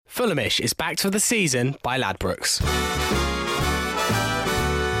Fulhamish is backed for the season by Ladbrokes.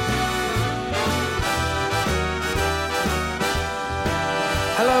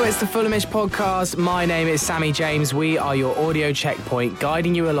 Hello, it's the Fulhamish podcast. My name is Sammy James. We are your audio checkpoint,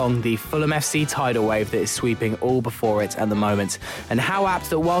 guiding you along the Fulham FC tidal wave that is sweeping all before it at the moment. And how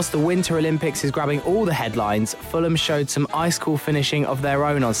apt that whilst the Winter Olympics is grabbing all the headlines, Fulham showed some ice-cool finishing of their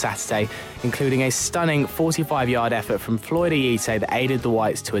own on Saturday, including a stunning 45-yard effort from Floyd Ayite that aided the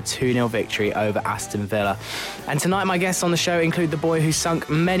Whites to a 2-0 victory over Aston Villa. And tonight my guests on the show include the boy who sunk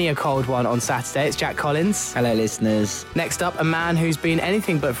many a cold one on Saturday. It's Jack Collins. Hello, listeners. Next up, a man who's been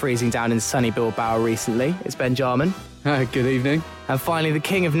anything but freezing down in sunny Bilbao recently. It's Ben Jarman. Good evening. And finally, the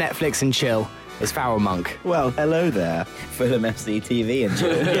king of Netflix and chill. It's Farrell Monk. Well, hello there. Fulham FC TV and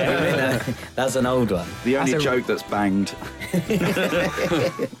chill. That's an old one. The only joke that's banged.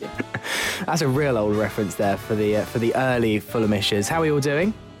 That's a real old reference there for the early Fulhamishers. How are you all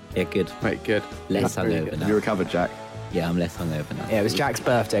doing? Yeah, good. Mate, good. Less hungover now. You recovered, Jack? Yeah, I'm less hungover now. Yeah, it was Jack's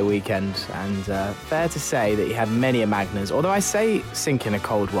birthday weekend, and fair to say that he had many a Magners. Although I say sink in a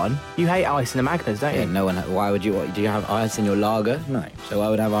cold one, you hate ice in a Magners, don't you? Yeah, no one. Why would you? Do you have ice in your lager? No. So I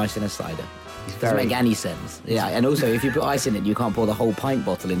would have ice in a cider. It doesn't make any sense. Yeah, and also if you put ice in it, you can't pour the whole pint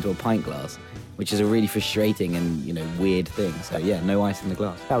bottle into a pint glass, which is a really frustrating and, weird thing. So, yeah, no ice in the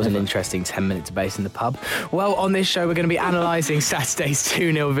glass. That was an interesting 10-minute debate in the pub. Well, on this show, we're going to be analysing Saturday's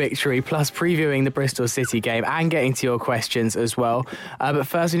 2-0 victory, plus previewing the Bristol City game and getting to your questions as well. But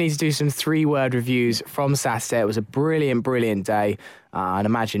first, we need to do some 3-word reviews from Saturday. It was a brilliant, brilliant day. I'd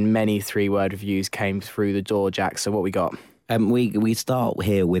imagine many 3-word reviews came through the door, Jack. So what we got? We start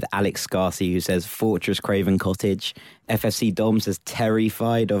here with Alex Scarcy, who says Fortress Craven Cottage. FFC Dom says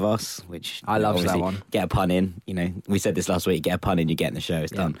terrified of us, which I love that one. Get a pun in. We said this last week. Get a pun in, you get in the show.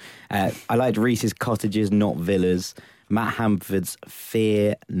 It's done. I liked Reese's Cottages, not Villas. Matt Hamford's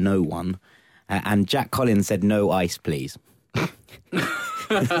Fear No One, and Jack Collins said no ice, please.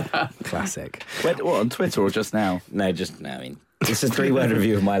 Classic. What, on Twitter or just now? No, just now. It's a 3-word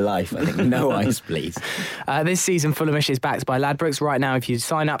review of my life, I think. No ice, please. This season, Fulhamish is backed by Ladbrokes. Right now, if you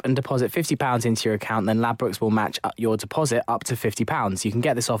sign up and deposit £50 into your account, then Ladbrokes will match your deposit up to £50. You can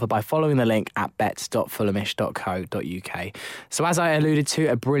get this offer by following the link at bet.fulhamish.co.uk. So as I alluded to,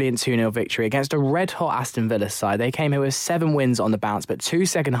 a brilliant 2-0 victory against a red-hot Aston Villa side. They came here with 7 wins on the bounce, but 2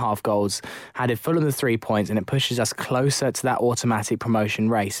 second-half goals handed Fulham the 3 points, and it pushes us closer to that automatic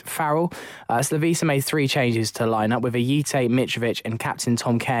promotion race. Farrell, Slavisa made 3 changes to line up with Ayite, Mitrovic and captain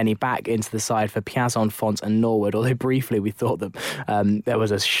Tom Cairney back into the side for Piazon, Font and Norwood, although briefly we thought that there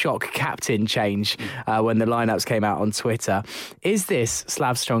was a shock captain change when the lineups came out on Twitter. Is this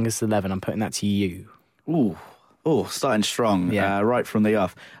Slav's strongest 11? I'm putting that to you. Ooh, starting strong, right from the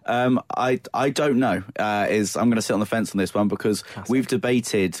off. I don't know. I'm going to sit on the fence on this one because we've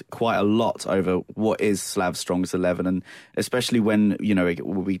debated quite a lot over what is Slav's strongest 11, and especially when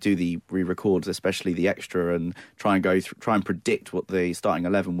we do the re-records, especially the extra, and try and predict what the starting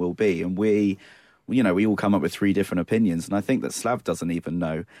 11 will be, and we all come up with 3 different opinions, and I think that Slav doesn't even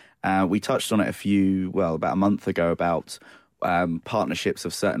know. We touched on it about a month ago about partnerships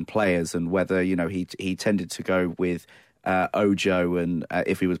of certain players and whether he tended to go with Ojo and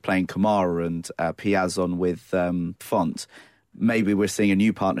if he was playing Kamara and Piazon with Font. Maybe we're seeing a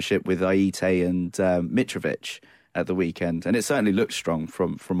new partnership with Ayite and Mitrovic at the weekend, and it certainly looks strong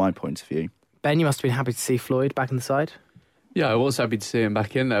from my point of view. Ben, you must have been happy to see Floyd back in the side. Yeah, I was happy to see him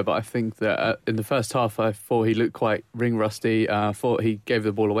back in there, but I think that in the first half I thought he looked quite ring rusty. I thought he gave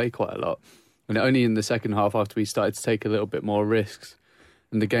the ball away quite a lot. And only in the second half, after we started to take a little bit more risks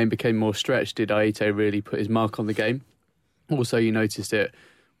and the game became more stretched, did Ayite really put his mark on the game. Also, you noticed it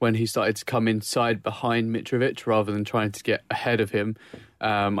when he started to come inside behind Mitrovic rather than trying to get ahead of him.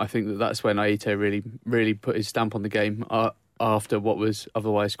 I think that's when Ayite really put his stamp on the game after what was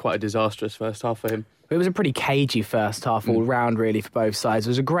otherwise quite a disastrous first half for him. It was a pretty cagey first half all round, really, for both sides.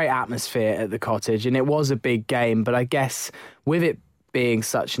 There was a great atmosphere at the Cottage, and it was a big game. But I guess with it being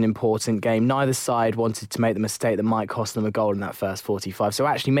such an important game, neither side wanted to make the mistake that might cost them a goal in that first 45. So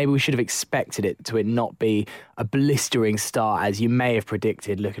actually, maybe we should have expected it not be a blistering start, as you may have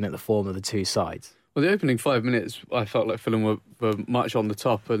predicted, looking at the form of the 2 sides. Well, the opening 5 minutes, I felt like Fulham were much on the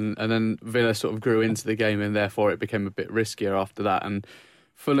top, and then Villa sort of grew into the game, and therefore it became a bit riskier after that. And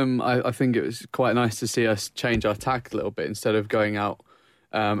Fulham, I think it was quite nice to see us change our tack a little bit instead of going out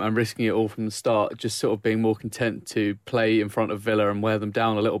and risking it all from the start, just sort of being more content to play in front of Villa and wear them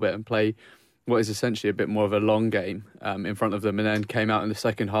down a little bit and play what is essentially a bit more of a long game in front of them, and then came out in the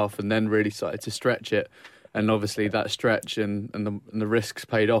second half and then really started to stretch it. And obviously that stretch and the risks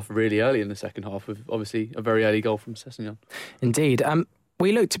paid off really early in the second half with obviously a very early goal from Sessegnon. Indeed.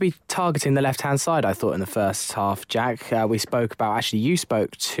 We looked to be targeting the left-hand side, I thought, in the first half, Jack. You spoke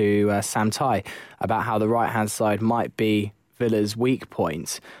to Sam Tighe about how the right-hand side might be Villa's weak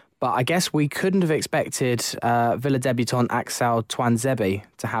point. But I guess we couldn't have expected Villa debutant Axel Tuanzebe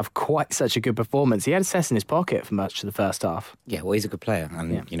to have quite such a good performance. He had Cesc in his pocket for much of the first half. Yeah, well, he's a good player.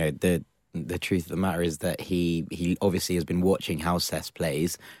 And, the truth of the matter is that he obviously has been watching how Cesc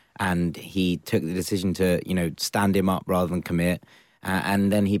plays, and he took the decision to, stand him up rather than commit.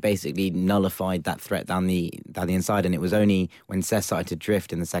 And then he basically nullified that threat down the inside. And it was only when Cesc started to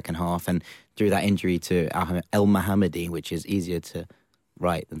drift in the second half and through that injury to El Mohammadi, which is easier to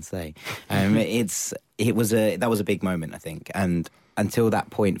write than say. That was a big moment, I think. And until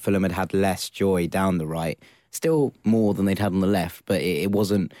that point, Fulham had less joy down the right, still more than they'd had on the left, but it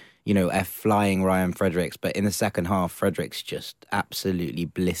wasn't, a flying Ryan Fredericks. But in the second half, Fredericks just absolutely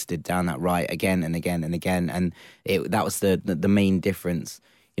blistered down that right again and again and again. And that was the main difference.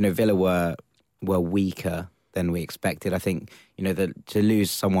 Villa were weaker than we expected. I think, that to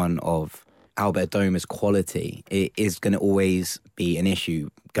lose someone of Albert Adoma's quality is going to always be an issue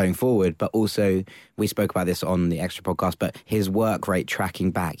going forward. But also, we spoke about this on the Extra podcast, but his work rate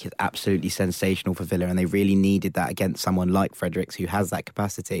tracking back is absolutely sensational for Villa, and they really needed that against someone like Fredericks who has that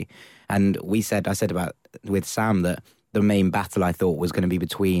capacity. And I said about with Sam that the main battle I thought was going to be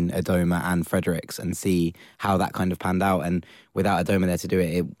between Adoma and Fredericks, and see how that kind of panned out. And without Adoma there to do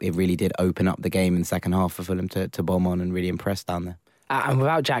it, it really did open up the game in the second half for Fulham to bomb on and really impress down there. And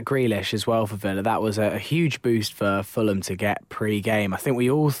without Jack Grealish as well for Villa, that was a huge boost for Fulham to get pre-game. I think we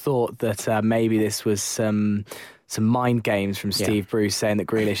all thought that maybe this was some mind games from Steve Bruce saying that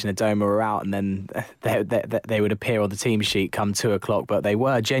Grealish and Adoma were out, and then they would appear on the team sheet come 2:00, but they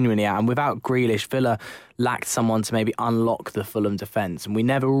were genuinely out. And without Grealish, Villa lacked someone to maybe unlock the Fulham defence, and we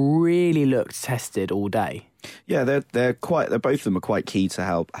never really looked tested all day. Yeah, they're both of them are quite key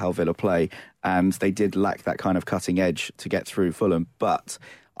to how Villa play, and they did lack that kind of cutting edge to get through Fulham. But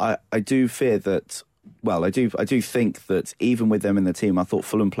I do fear that. Well, I do think that even with them in the team, I thought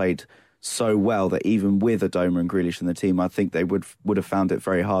Fulham played so well that even with Adoma and Grealish in the team, I think they would have found it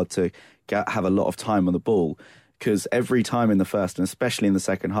very hard to have a lot of time on the ball. Because every time in the first, and especially in the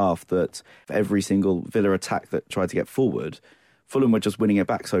second half, that every single Villa attack that tried to get forward, Fulham were just winning it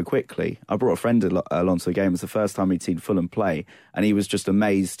back so quickly. I brought a friend along to the game. It was the first time he'd seen Fulham play, and he was just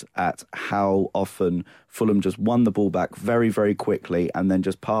amazed at how often Fulham just won the ball back very, very quickly and then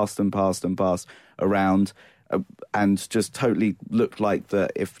just passed and passed and passed around, and just totally looked like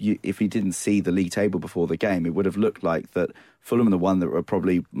that if he didn't see the league table before the game, it would have looked like that Fulham are the one that were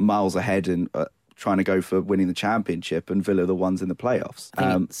probably miles ahead in trying to go for winning the championship, and Villa the ones in the playoffs.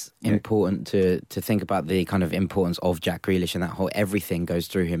 I think it's important to think about the kind of importance of Jack Grealish, and that whole everything goes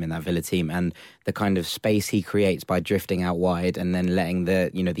through him in that Villa team, and the kind of space he creates by drifting out wide and then letting the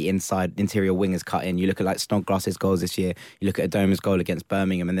interior wingers cut in. You look at like Snodgrass's goals this year, you look at Adoma's goal against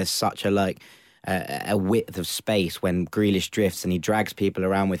Birmingham, and there's such a width of space when Grealish drifts and he drags people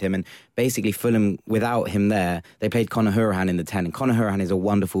around with him. And basically Fulham, without him there, they played Conor Hourihane in the 10, and Conor Hourihane is a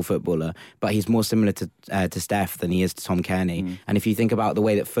wonderful footballer, but he's more similar to Steph than he is to Tom Kearney. And if you think about the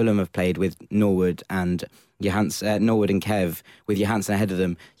way that Fulham have played with Norwood and Norwood and Kev, with Johansson ahead of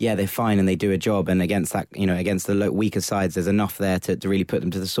them, they're fine and they do a job. And against that, against the weaker sides, there's enough there to really put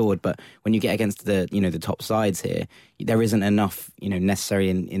them to the sword. But when you get against the top sides here, there isn't enough, necessary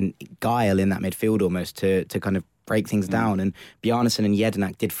in guile in that midfield almost to kind of break things down. And Bjarnason and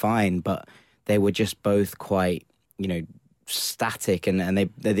Jedinak did fine, but they were just both quite, static, and they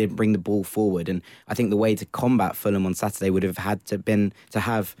didn't bring the ball forward. And I think the way to combat Fulham on Saturday would have had to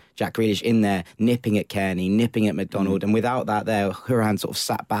have Jack Grealish in there nipping at Kearney, nipping at McDonald, and without that there, Hourihane sort of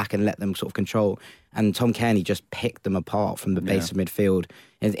sat back and let them sort of control, and Tom Kearney just picked them apart from the base of midfield.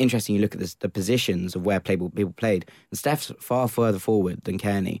 And it's interesting, you look at the positions of where people played, and Steph's far further forward than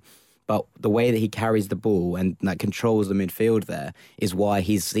Kearney, but the way that he carries the ball and controls the midfield there is why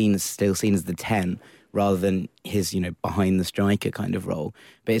he's still seen as the 10, rather than his, behind the striker kind of role.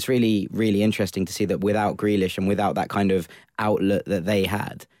 But it's really, really interesting to see that without Grealish and without that kind of outlet that they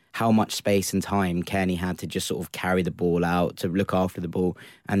had, how much space and time Kearney had to just sort of carry the ball out, to look after the ball.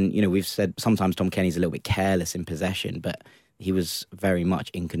 And, we've said sometimes Tom Kearney's a little bit careless in possession, but he was very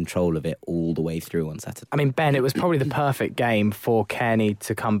much in control of it all the way through on Saturday. I mean, Ben, it was probably the perfect game for Kearney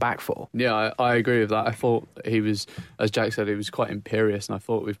to come back for. Yeah, I agree with that. I thought he was, as Jack said, he was quite imperious, and I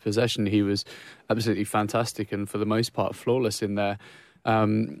thought with possession he was absolutely fantastic and for the most part flawless in there.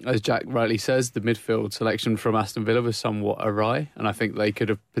 As Jack rightly says, the midfield selection from Aston Villa was somewhat awry, and I think they could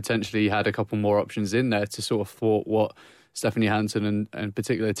have potentially had a couple more options in there to sort of thwart what Stefan Johansson and in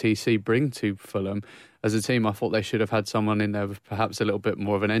particular TC bring to Fulham. As a team, I thought they should have had someone in there with perhaps a little bit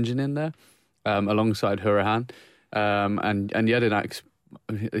more of an engine in there, alongside Hourihane. And Jedinak,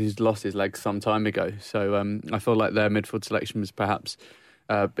 he's lost his legs some time ago. So I feel like their midfield selection was perhaps,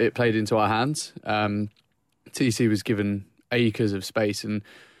 it played into our hands. TC was given acres of space,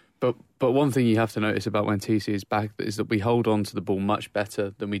 but one thing you have to notice about when TC is back is that we hold on to the ball much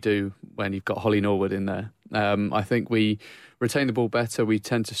better than we do when you've got Holly Norwood in there. I think we retain the ball better. We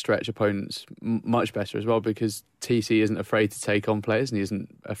tend to stretch opponents much better as well, because TC isn't afraid to take on players and he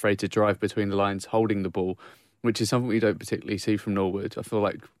isn't afraid to drive between the lines holding the ball, which is something we don't particularly see from Norwood. I feel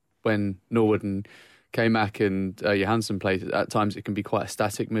like when Norwood and K-Mac and Johansson play, at times it can be quite a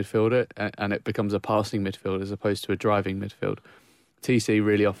static midfielder and it becomes a passing midfield as opposed to a driving midfield. TC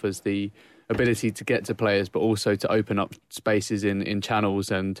really offers the ability to get to players, but also to open up spaces in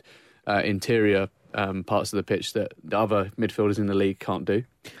channels and interior parts of the pitch that the other midfielders in the league can't do.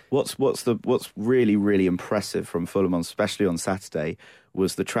 What's really, really impressive from Fulham, especially on Saturday,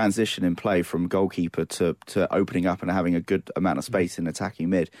 was the transition in play from goalkeeper to opening up and having a good amount of space in attacking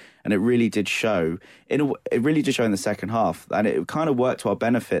mid, and it really did show. In the second half, and it kind of worked to our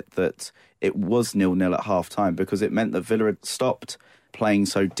benefit that it was 0-0 at half time, because it meant that Villa had stopped playing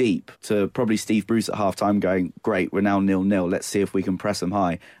so deep, to probably Steve Bruce at half time going, great, we're now 0-0, let's see if we can press them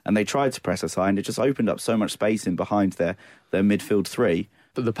high. And they tried to press us high, and it just opened up so much space in behind their midfield three.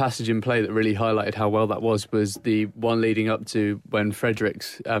 But the passage in play that really highlighted how well that was the one leading up to when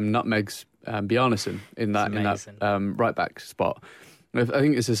Fredericks nutmegs Bjarnason in that right back spot. I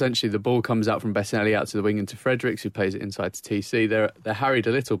think it's essentially the ball comes out from Bettinelli out to the wing into Fredericks, who plays it inside to TC. They're harried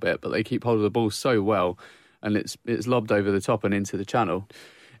a little bit, but they keep hold of the ball so well, and it's lobbed over the top and into the channel.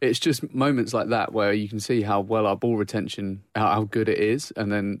 It's just moments like that where you can see how well our ball retention, how good it is, and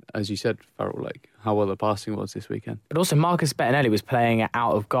then, as you said, Farrell, like how well the passing was this weekend. But also Marcus Bettinelli was playing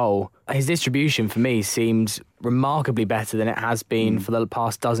out of goal. His distribution for me seemed remarkably better than it has been for the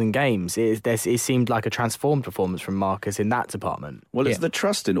past dozen games. It seemed like a transformed performance from Marcus in that department. Well, it's the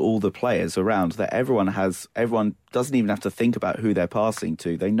trust in all the players around that everyone doesn't even have to think about who they're passing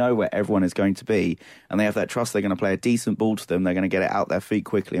to. They know where everyone is going to be, and they have that trust they're going to play a decent ball to them. They're going to get it out their feet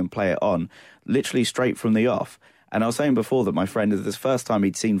quickly and play it on, literally straight from the off. And I was saying before that my friend, this is the first time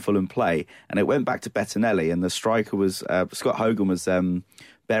he'd seen Fulham play, and it went back to Bettinelli, and the striker was, Scott Hogan was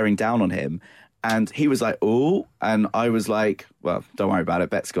bearing down on him, and he was like, ooh, and I was like, well, don't worry about it,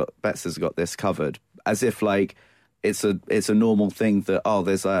 Betts has got this covered, as if like it's a normal thing that,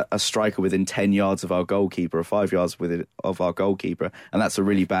 there's a striker within 10 yards of our goalkeeper, or 5 yards of our goalkeeper, and that's a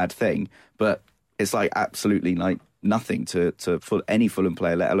really bad thing. But it's like absolutely like nothing to any Fulham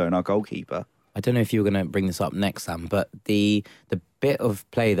player, let alone our goalkeeper. I don't know if you were going to bring this up next, Sam, but the bit of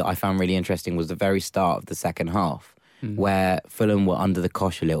play that I found really interesting was the very start of the second half, where Fulham were under the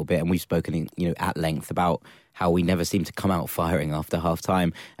cosh a little bit, and we've spoken at length about how we never seemed to come out firing after half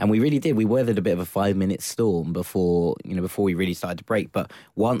time, and we really did. We weathered a bit of a 5-minute storm before we really started to break. But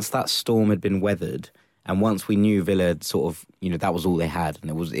once that storm had been weathered, and once we knew Villa had sort of, that was all they had, and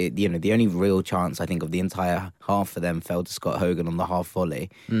it was, the only real chance I think of the entire half for them fell to Scott Hogan on the half volley,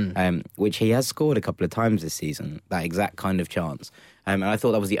 which he has scored a couple of times this season, that exact kind of chance. And I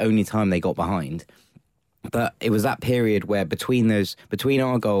thought that was the only time they got behind. But it was that period where between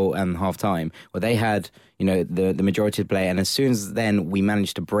our goal and half time, where they had, the majority of play, and as soon as then we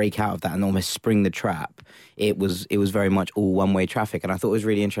managed to break out of that and almost spring the trap, it was very much all one-way traffic. And I thought it was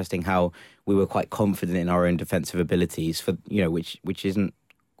really interesting how we were quite confident in our own defensive abilities, for which isn't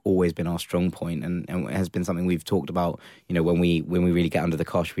always been our strong point, and it has been something we've talked about, when we really get under the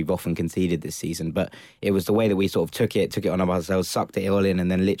cosh, we've often conceded this season. But it was the way that we sort of took it on ourselves, sucked it all in,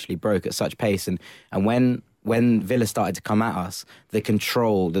 and then literally broke at such pace. And when Villa started to come at us, the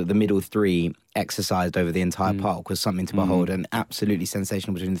control that the middle three exercised over the entire park was something to behold, and absolutely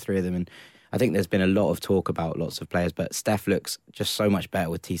sensational between the three of them. And I think there's been a lot of talk about lots of players, but Steph looks just so much better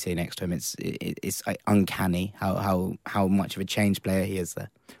with TC next to him. It's uncanny how much of a change player he is there.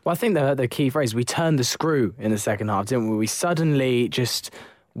 Well, I think the key phrase, we turned the screw in the second half, didn't we? We suddenly just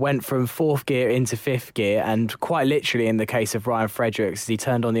went from fourth gear into fifth gear, and quite literally in the case of Ryan Fredericks, he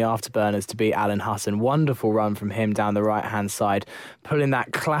turned on the afterburners to beat Alan Hutton. Wonderful run from him down the right-hand side, pulling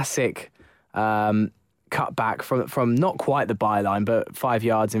that classic cut back from not quite the byline, but 5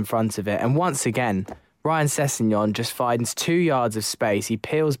 yards in front of it. And once again, Ryan Sessegnon just finds 2 yards of space. He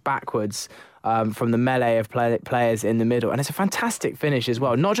peels backwards from the melee of players in the middle. And it's a fantastic finish as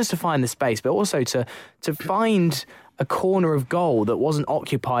well, not just to find the space, but also to find a corner of goal that wasn't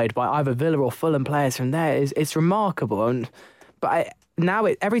occupied by either Villa or Fulham players from there. It's remarkable. But now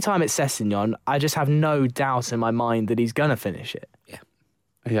every time it's Sessegnon, I just have no doubt in my mind that he's going to finish it.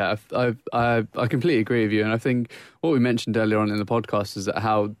 Yeah, I completely agree with you. And I think what we mentioned earlier on in the podcast is that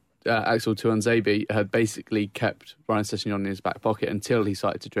how Axel Tuanzebe had basically kept Ryan Sessegnon in his back pocket until he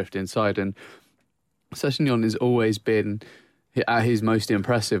started to drift inside. And Sessegnon has always been at his most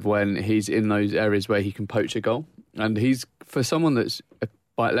impressive when he's in those areas where he can poach a goal. And he's, for someone that's a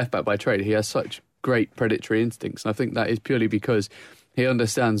left back by trade, he has such great predatory instincts. And I think that is purely because he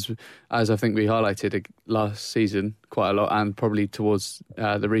understands, as I think we highlighted last season quite a lot, and probably towards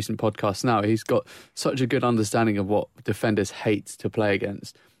the recent podcast now, he's got such a good understanding of what defenders hate to play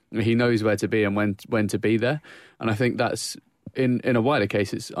against. He knows where to be and when to be there. And I think that's, in a wider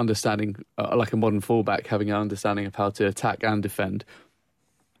case, it's understanding, like a modern fullback, having an understanding of how to attack and defend.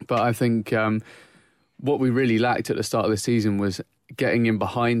 But I think what we really lacked at the start of the season was getting in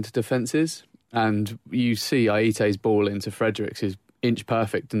behind defences. And you see Aite's ball into Fredericks is inch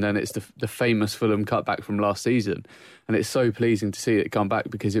perfect, and then it's the famous Fulham cutback from last season. And it's so pleasing to see it come back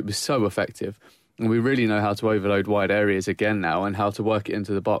because it was so effective. And we really know how to overload wide areas again now and how to work it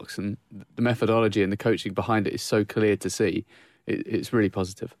into the box. And the methodology and the coaching behind it is so clear to see. It's really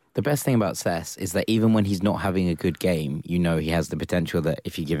positive. The best thing about Cess is that even when he's not having a good game, you know he has the potential that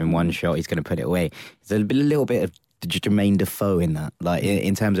if you give him one shot, he's going to put it away. There's a little bit of Jermaine Defoe in that, like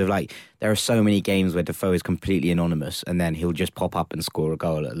in terms of like there are so many games where Defoe is completely anonymous and then he'll just pop up and score a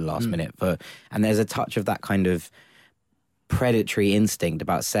goal at the last minute. And there's a touch of that kind of predatory instinct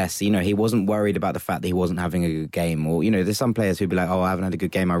about Cess. You know, he wasn't worried about the fact that he wasn't having a good game, or, you know, there's some players who'd be like, oh, I haven't had a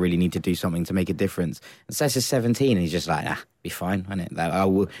good game, I really need to do something to make a difference. And Cess is 17 and he's just like, be fine, isn't it?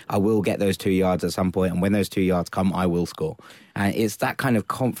 I will get those 2 yards at some point, and when those 2 yards come, I will score. And it's that kind of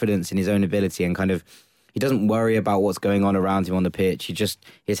confidence in his own ability, and kind of he doesn't worry about what's going on around him on the pitch.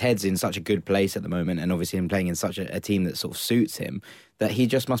 His head's in such a good place at the moment, and obviously him playing in such a team that sort of suits him, that he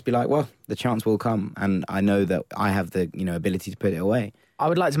just must be like, well, the chance will come, and I know that I have the ability to put it away. I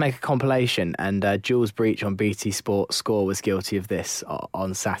would like to make a compilation, and Jules Breach on BT Sport Score was guilty of this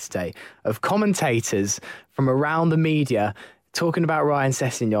on Saturday, of commentators from around the media talking about Ryan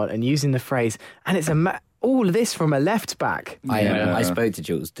Sessegnon and using the phrase, and it's all of this from a left back. I spoke to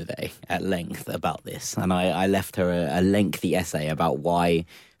Jules today at length about this, and I left her a lengthy essay about why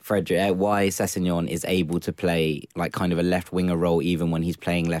Sessegnon is able to play like kind of a left winger role even when he's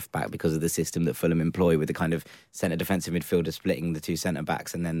playing left back, because of the system that Fulham employ with the kind of centre defensive midfielder splitting the two centre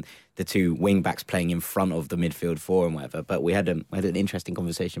backs and then the two wing backs playing in front of the midfield four and whatever. But we had an interesting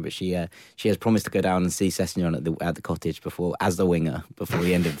conversation. But she has promised to go down and see Sessegnon at the cottage as the winger before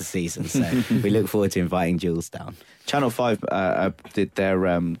the end of the season. So we look forward to inviting Jules down. Channel 5 did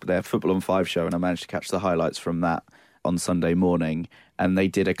their Football on 5 show, and I managed to catch the highlights from that on Sunday morning. And they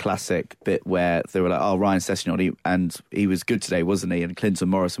did a classic bit where they were like, oh, Ryan Sessegnon, he was good today, wasn't he? And Clinton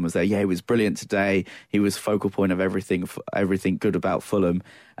Morrison was there. Yeah, he was brilliant today. He was focal point of everything good about Fulham.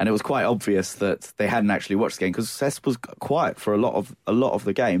 And it was quite obvious that they hadn't actually watched the game, because Sess was quiet for a lot of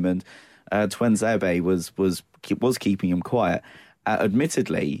the game. And Tuanzebe was keeping him quiet.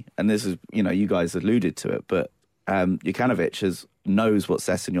 Admittedly, and this is, you guys alluded to it, but Jukanovic knows what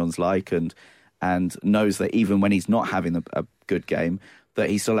Sessegnon's like, and knows that even when he's not having a good game, that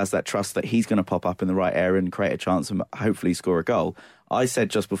he still has that trust that he's going to pop up in the right area and create a chance and hopefully score a goal. I said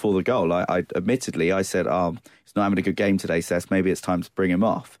just before the goal, I said, he's not having a good game today, Sess, maybe it's time to bring him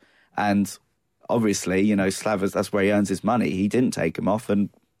off. And obviously, Slavas, that's where he earns his money. He didn't take him off, and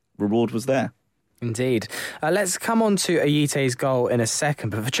reward was there. Indeed. Let's come on to Aite's goal in a second,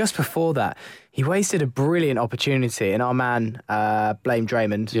 but just before that, he wasted a brilliant opportunity, and our man, Blame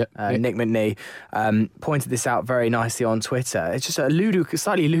Draymond, Nick McNee, pointed this out very nicely on Twitter. It's just a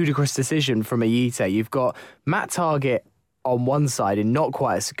slightly ludicrous decision from Aite. You've got Matt Targett on one side in not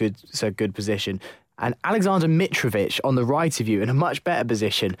quite so good position, and Alexander Mitrovic on the right of you in a much better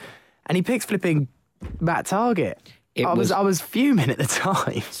position, and he picks flipping Matt Targett. I was fuming at the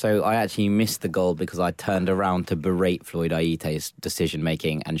time. So I actually missed the goal because I turned around to berate Floyd Aite's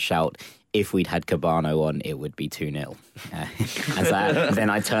decision-making and shout, if we'd had Cabano on, it would be 2-0. Then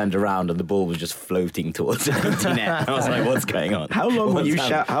I turned around and the ball was just floating towards the empty net. I was like, what's going on? How long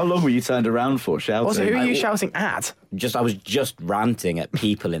were you turned around for shouting? Also, who are you shouting at? I was just ranting at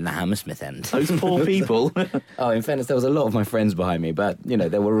people in the Hammersmith end. Those poor people. Oh, in fairness, there was a lot of my friends behind me, but,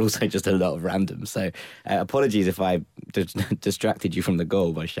 there were also just a lot of randoms. So apologies if I distracted you from the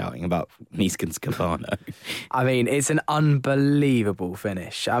goal by shouting about Neeskens Cabano. I mean, it's an unbelievable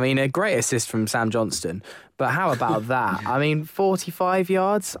finish. I mean, a great assist from Sam Johnston, but how about that? I mean, 45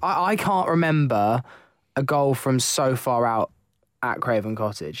 yards? I can't remember a goal from so far out at Craven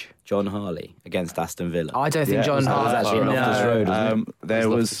Cottage? John Harley against Aston Villa. I don't think Yeah, John that was Harley... actually in Loftus Road, wasn't it? There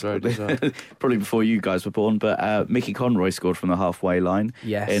Loftus Road as well. probably before you guys were born, but Mickey Conroy scored from the halfway line.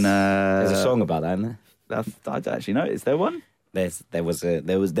 Yes. There's a song about that, isn't there? I don't actually know. Is there one? There was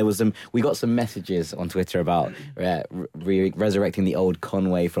some. We got some messages on Twitter about resurrecting the old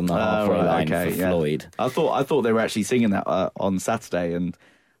Conway from the halfway line for Floyd. I thought they were actually singing that on Saturday, and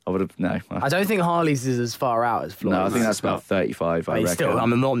I would have I don't think Harley's is as far out as Floyd's. No, I think that's about 35. I reckon. Still,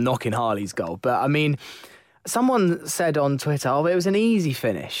 I'm not knocking Harley's goal, but I mean, someone said on Twitter, it was an easy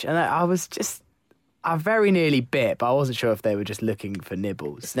finish, and I very nearly bit, but I wasn't sure if they were just looking for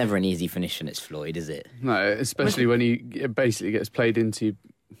nibbles. It's never an easy finish when it's Floyd, is it? No, especially when it basically gets played into...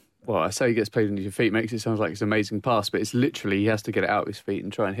 Well, I say he gets played into your feet, makes it sound like it's an amazing pass, but it's literally he has to get it out of his feet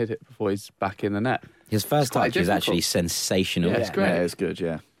and try and hit it before he's back in the net. His first touch is actually sensational. Yeah, it's great. Yeah, it's good,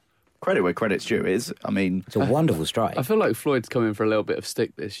 yeah. Credit where credit's due is. I mean... It's a wonderful strike. I feel like Floyd's coming for a little bit of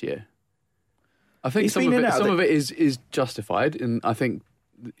stick this year. I think some of it is justified, and I think...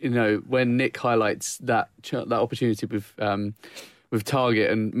 when Nick highlights that opportunity with Target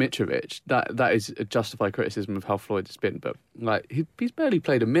and Mitrovic, that is a justified criticism of how Floyd has been. But he's barely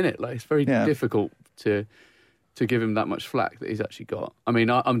played a minute. It's very difficult to give him that much flack that he's actually got. I mean,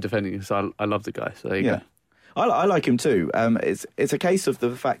 I'm defending him, so I love the guy. So there you go. I like him too. It's a case of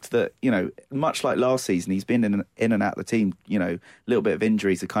the fact that, much like last season, he's been in and out of the team. A little bit of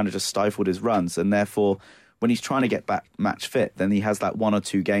injuries that kind of just stifled his runs, and therefore, when he's trying to get back match fit, then he has that 1 or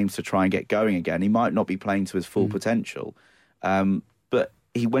 2 games to try and get going again. He might not be playing to his full potential, but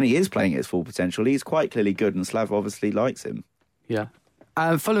when he is playing at his full potential, he's quite clearly good, and Slav obviously likes him. Yeah.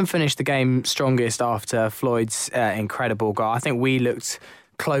 Fulham finished the game strongest after Floyd's incredible goal. I think we looked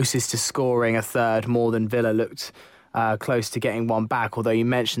closest to scoring a third more than Villa looked close to getting one back, although you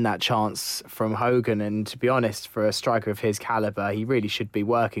mentioned that chance from Hogan, and to be honest, for a striker of his calibre, he really should be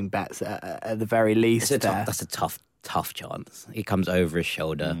working bets at the very least. That's a tough chance. It comes over his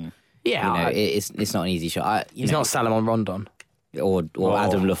shoulder. Yeah. It's not an easy shot. He's not Salomon Rondon. Or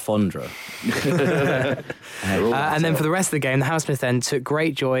Adam Le Fondre. And then for the rest of the game, the Hammersmith end took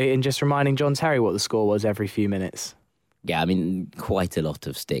great joy in just reminding John Terry what the score was every few minutes. Yeah, I mean, quite a lot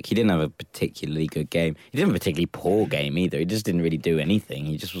of stick. He didn't have a particularly good game. He didn't have a particularly poor game either. He just didn't really do anything.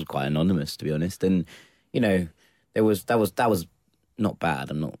 He just was quite anonymous, to be honest. And that was not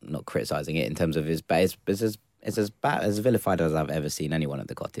bad. I'm not criticising it in terms of his, but it's as bad as vilified as I've ever seen anyone at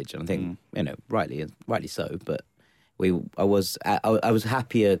the Cottage. And I think rightly so. But I was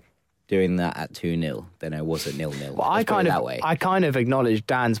happier doing that at 2-0 than I was at 0-0. Well, I kind of acknowledged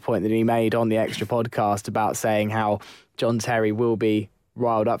Dan's point that he made on the extra podcast about saying how John Terry will be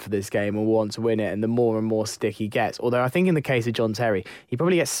riled up for this game and will want to win it, and the more and more stick he gets. Although I think in the case of John Terry, he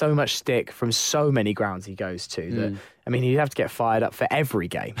probably gets so much stick from so many grounds he goes to that, I mean, he'd have to get fired up for every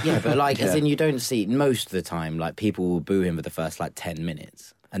game. Yeah, but as in you don't see, most of the time, people will boo him for the first 10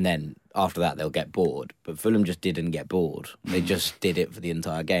 minutes. And then after that, they'll get bored. But Fulham just didn't get bored. They just did it for the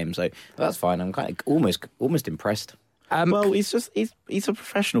entire game. So that's fine. I'm kind of almost impressed. Well, he's a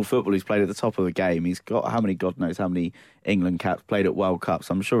professional footballer who's played at the top of the game. He's got God knows how many England caps, played at World Cups.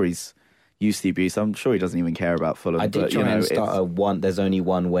 I'm sure he's used to the abuse. I'm sure he doesn't even care about Fulham. I did try and start There's Only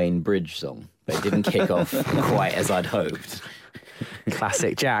One Wayne Bridge song, but it didn't kick off quite as I'd hoped.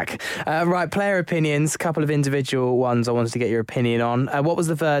 Classic Jack. Right, player opinions, a couple of individual ones I wanted to get your opinion on. What was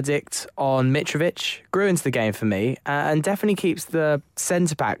the verdict on Mitrovic? Grew into the game for me and definitely keeps the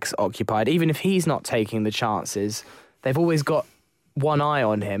centre-backs occupied. Even if he's not taking the chances, they've always got one eye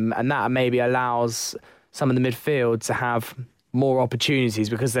on him, and that maybe allows some of the midfield to have more opportunities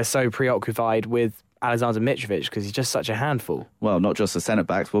because they're so preoccupied with Alexander Mitrovic because he's just such a handful. Well, not just the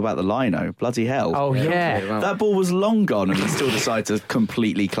centre-backs, what about the Lino? Bloody hell. Oh, yeah. That ball was long gone and he still decided to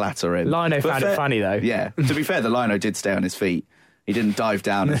completely clatter him. Lino found it funny, though. Yeah. To be fair, the Lino did stay on his feet. He didn't dive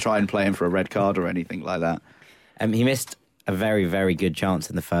down and try and play him for a red card or anything like that. He missed a very, very good chance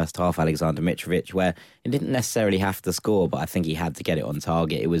in the first half, Alexander Mitrovic, where he didn't necessarily have to score, but I think he had to get it on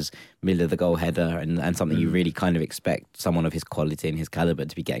target. It was middle of the goal header and something you really kind of expect someone of his quality and his calibre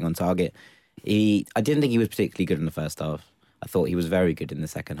to be getting on target. I didn't think he was particularly good in the first half. I thought he was very good in the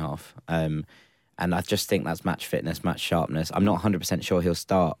second half. And I just think that's match fitness, match sharpness. I'm not 100% sure he'll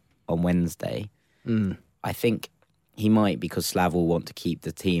start on Wednesday. I think he might because Slav will want to keep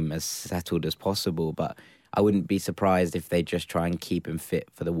the team as settled as possible, but I wouldn't be surprised if they just try and keep him fit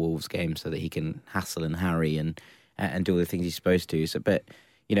for the Wolves game so that he can hassle and harry and do all the things he's supposed to. So, but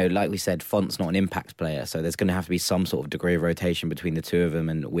like we said, Font's not an impact player, so there's going to have to be some sort of degree of rotation between the two of them,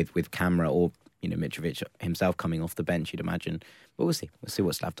 and with Camara or Mitrovic himself coming off the bench, you'd imagine. But we'll see. We'll see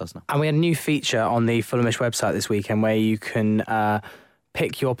what Slav does now. And we had a new feature on the Fulhamish website this weekend where you can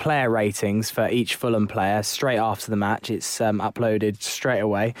pick your player ratings for each Fulham player straight after the match. It's uploaded straight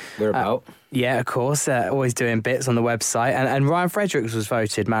away. We're about. Yeah, of course. Always doing bits on the website. And Ryan Fredericks was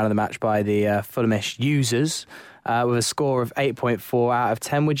voted man of the match by the Fulhamish users with a score of 8.4 out of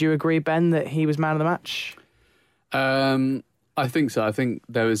 10. Would you agree, Ben, that he was man of the match? I think so. I think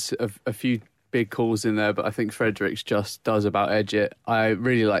there was a few big calls in there, but I think Fredericks just does about edge it. I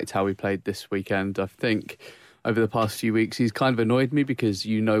really liked how he played this weekend. I think over the past few weeks he's kind of annoyed me because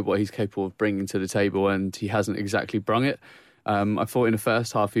you know what he's capable of bringing to the table and he hasn't exactly brung it. I thought in the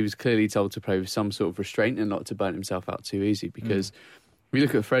first half he was clearly told to play with some sort of restraint and not to burn himself out too easy, because if you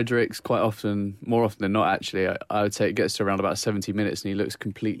look at Fredericks, quite often, more often than not actually, I would say it gets to around about 70 minutes and he looks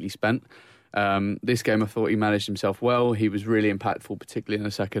completely spent. This game I thought he managed himself well. He was really impactful, particularly in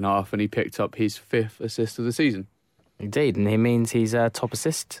the second half, and he picked up his 5th assist of the season. Indeed, and he means he's top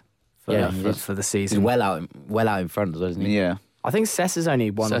assist for the season. He's well out in front as well, isn't he? Yeah. I think Cess is only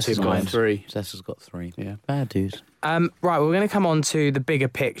 1 or 2 behind. Cess has got 3. Yeah. Bad dudes. Right, we're going to come on to the bigger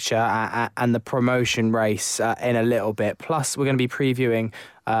picture and the promotion race in a little bit. Plus, we're going to be previewing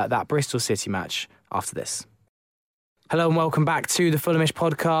that Bristol City match after this. Hello and welcome back to the Fulhamish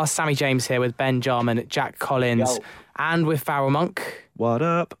podcast. Sammy James here with Ben Jarman, Jack Collins, and with Farrell Monk. What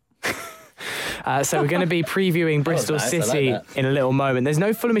up? So we're going to be previewing Bristol City in a little moment. There's no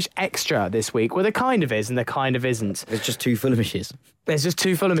Fulhamish extra this week. Well, there kind of is and there kind of isn't. There's just 2 Fulhamishes. There's just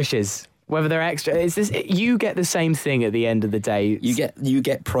 2 Fulhamishes. Whether they're extra, you get the same thing at the end of the day. You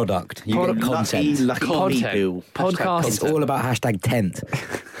get product. You get content. Podcast. It's all about #tent.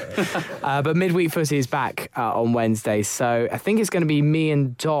 But midweek footy is back on Wednesday, so I think it's going to be me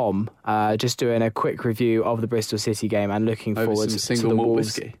and Dom just doing a quick review of the Bristol City game and looking forward to the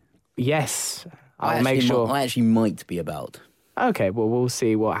Wolves. Whiskey. Yes, I'll make sure. I actually might be about. Okay, well, we'll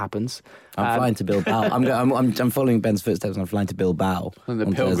see what happens. I'm flying to Bilbao. I'm following Ben's footsteps and I'm flying to Bilbao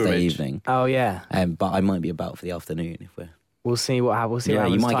on Thursday evening. Oh, yeah. But I might be about for the afternoon if we're... We'll see what happens. You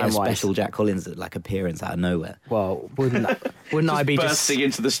might get a special Jack Collins appearance out of nowhere. Well, wouldn't I be bursting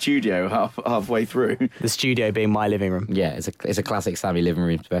into the studio halfway through? The studio being my living room. Yeah, it's a classic Sammy living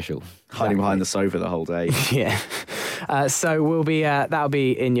room special. Hiding behind the sofa the whole day. Yeah. So we'll be that'll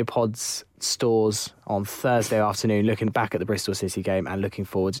be in your pods stores on Thursday afternoon, looking back at the Bristol City game and looking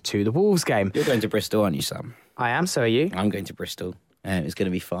forward to the Wolves game. You're going to Bristol, aren't you, Sam? I am. So are you? I'm going to Bristol. It's going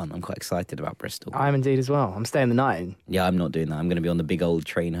to be fun. I'm quite excited about Bristol. I am indeed as well. I'm staying the night in. Yeah, I'm not doing that. I'm going to be on the big old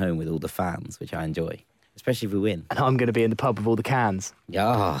train home with all the fans, which I enjoy, especially if we win. And I'm going to be in the pub with all the cans.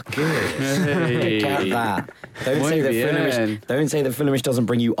 Yeah, good. Hey. Look at that. Don't say that Fulhamish doesn't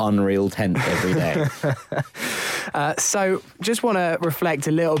bring you unreal tent every day. So just want to reflect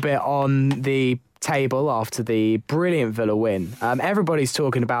a little bit on the table after the brilliant Villa win. Everybody's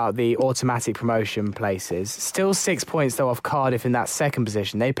talking about the automatic promotion places. Still 6 points though off Cardiff in that second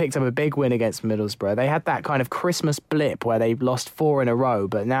position. They picked up a big win against Middlesbrough. They had that kind of Christmas blip where they lost 4 in a row,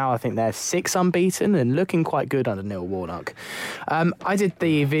 but now I think they're 6 unbeaten and looking quite good under Neil Warnock. I did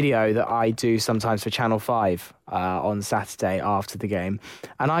the video that I do sometimes for Channel 5 on Saturday after the game,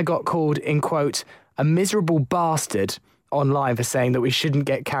 and I got called, in quote, a miserable bastard online for saying that we shouldn't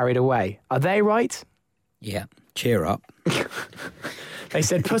get carried away. Are they right? Yeah, cheer up. They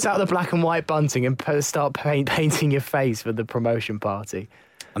said put out the black and white bunting and start painting your face for the promotion party.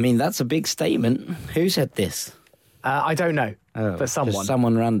 I mean, that's a big statement. Who said this? I don't know, but someone. Just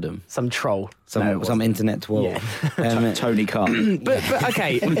someone random. Some troll. Some internet troll. Yeah. Tony Khan. but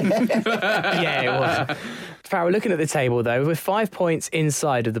okay. Yeah, it was. Farrell, looking at the table, though, we're 5 points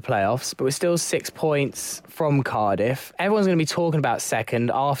inside of the playoffs, but we're still 6 points from Cardiff. Everyone's going to be talking about second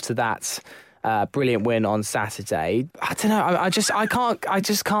after that brilliant win on Saturday. I don't know. I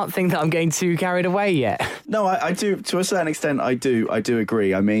just can't think that I'm getting too carried away yet. No, I do. To a certain extent, I do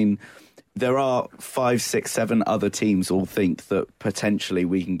agree. I mean, there are 5, 6, 7 other teams all think that potentially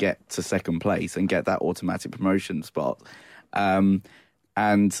we can get to second place and get that automatic promotion spot. And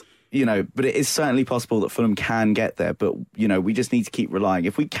but it is certainly possible that Fulham can get there. But, we just need to keep relying.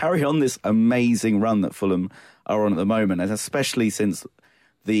 If we carry on this amazing run that Fulham are on at the moment, and especially since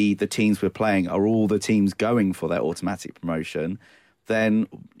the teams we're playing are all the teams going for their automatic promotion, then,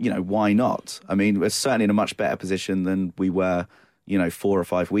 why not? I mean, we're certainly in a much better position than we were, 4 or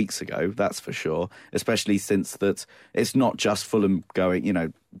 5 weeks ago, that's for sure, especially since that it's not just Fulham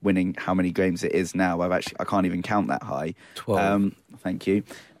going, winning how many games it is now. I can't even count that high. 12. Thank you.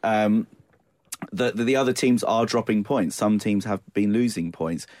 The other teams are dropping points. Some teams have been losing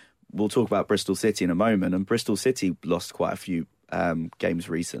points. We'll talk about Bristol City in a moment, and Bristol City lost quite a few games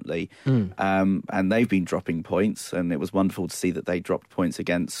recently, and they've been dropping points, and it was wonderful to see that they dropped points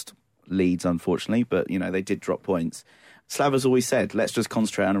against Leeds, unfortunately, but they did drop points. Slav has always said, let's just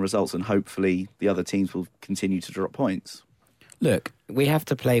concentrate on the results, and hopefully the other teams will continue to drop points. Look, we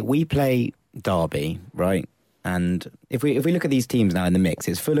play Derby, right? And if we look at these teams now in the mix,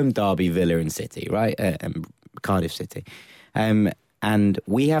 it's Fulham, Derby, Villa and City, right? And Cardiff City. And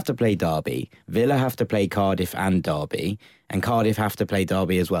we have to play Derby, Villa have to play Cardiff and Derby, and Cardiff have to play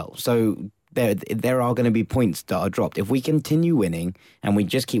Derby as well. So there are going to be points that are dropped. If we continue winning and we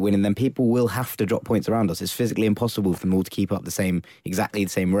just keep winning, then people will have to drop points around us. It's physically impossible for them all to keep up exactly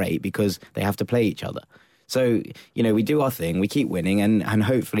the same rate because they have to play each other. So, we do our thing, we keep winning, and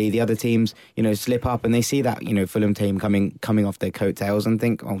hopefully the other teams, slip up and they see that, Fulham team coming off their coattails and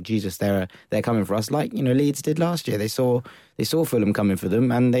think, oh, Jesus, they're coming for us. Like, Leeds did last year. They saw Fulham coming for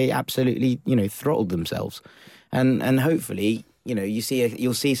them and they absolutely, throttled themselves. And hopefully,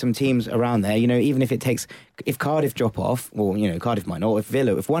 you'll see some teams around there, even if Cardiff drop off, or, Cardiff might not,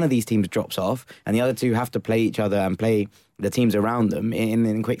 if one of these teams drops off and the other two have to play each other and play the teams around them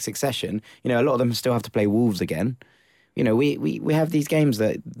in quick succession, a lot of them still have to play Wolves again. We have these games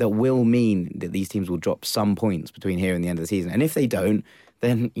that will mean that these teams will drop some points between here and the end of the season. And if they don't,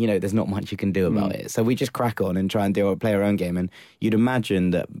 then, there's not much you can do about it. So we just crack on and try and play our own game. And you'd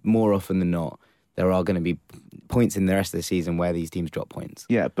imagine that more often than not, there are going to be points in the rest of the season where these teams drop points.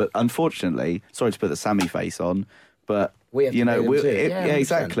 Yeah, but unfortunately, sorry to put the Sammy face on, but we have to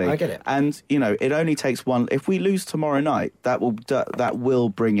exactly. I get it. And it only takes one. If we lose tomorrow night, that will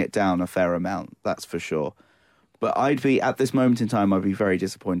bring it down a fair amount. That's for sure. But at this moment in time, I'd be very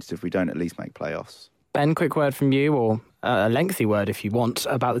disappointed if we don't at least make playoffs. Ben, quick word from you, or a lengthy word if you want,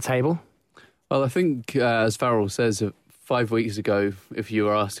 about the table. Well, I think as Farrell says, 5 weeks ago, if you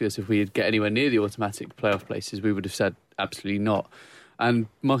were asking us if we'd get anywhere near the automatic playoff places, we would have said absolutely not. And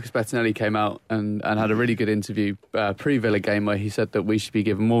Marcus Bettinelli came out and had a really good interview pre-Villa game where he said that we should be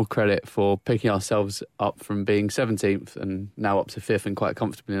given more credit for picking ourselves up from being 17th and now up to 5th and quite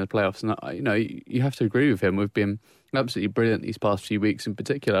comfortably in the playoffs. And, you have to agree with him. We've been absolutely brilliant these past few weeks in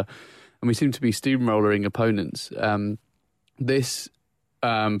particular, and we seem to be steamrolling opponents. This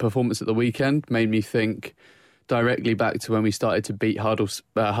performance at the weekend made me think directly back to when we started to beat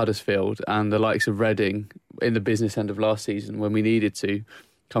Huddersfield and the likes of Reading in the business end of last season when we needed to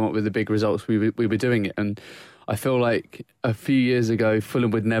come up with the big results. We were doing it, and I feel like a few years ago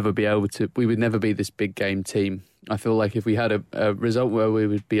Fulham would never be we would never be this big game team. I feel like if we had a result where we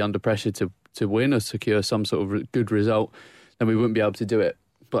would be under pressure to win or secure some sort of good result, then we wouldn't be able to do it.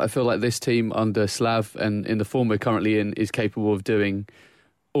 But I feel like this team under Slav and in the form we're currently in is capable of doing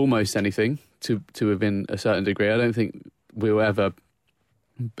almost anything to within a certain degree. I don't think we'll ever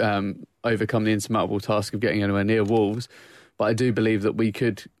overcome the insurmountable task of getting anywhere near Wolves, but I do believe that we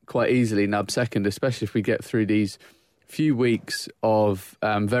could quite easily nab second, especially if we get through these few weeks of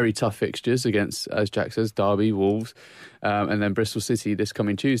very tough fixtures against, as Jack says, Derby, Wolves, and then Bristol City this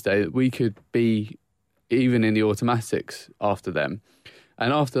coming Tuesday. We could be even in the automatics after them.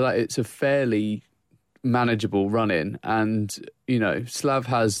 And after that, it's a fairly manageable run-in, and Slav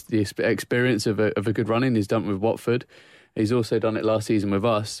has the experience of a good run-in. He's done it with Watford, he's also done it last season with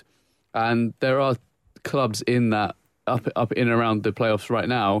us, and there are clubs in that up in and around the playoffs right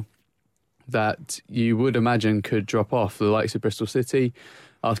now that you would imagine could drop off, the likes of Bristol City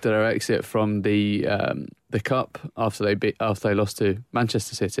after their exit from the cup after they lost to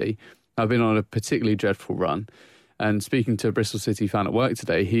Manchester City. I've been on a particularly dreadful run. And speaking to a Bristol City fan at work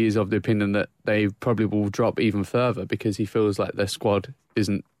today, he is of the opinion that they probably will drop even further because he feels like their squad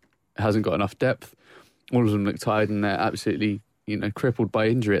hasn't got enough depth. All of them look tired and they're absolutely crippled by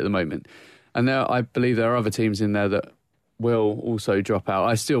injury at the moment. And I believe there are other teams in there that will also drop out.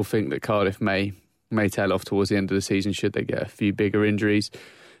 I still think that Cardiff may tail off towards the end of the season should they get a few bigger injuries.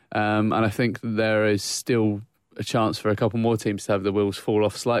 And I think there is still a chance for a couple more teams to have the wheels fall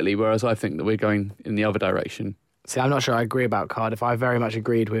off slightly, whereas I think that we're going in the other direction. See, I'm not sure I agree about Cardiff. I very much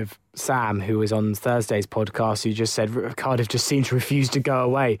agreed with Sam, who was on Thursday's podcast, who just said Cardiff just seem to refuse to go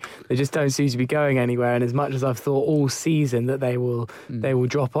away. They just don't seem to be going anywhere. And as much as I've thought all season that they will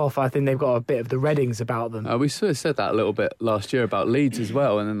drop off, I think they've got a bit of the Readings about them. We sort of said that a little bit last year about Leeds as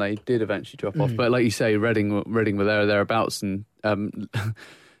well, and then they did eventually drop off. But like you say, Reading were there or thereabouts, and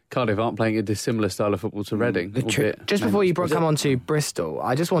Cardiff aren't playing a dissimilar style of football to Reading. Just before you come on to Bristol,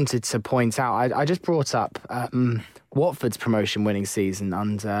 I just wanted to point out, I just brought up Watford's promotion-winning season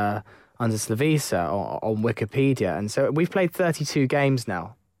under Slavisa on Wikipedia. And so we've played 32 games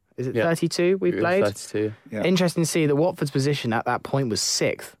now. Is it 32 we've played? 32. Yeah. Interesting to see that Watford's position at that point was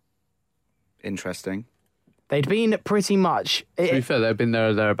 6th. Interesting. They'd been pretty much... To be fair, they've been there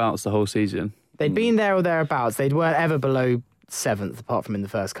or thereabouts the whole season. They'd been there or thereabouts. They weren't ever below 7th, apart from in the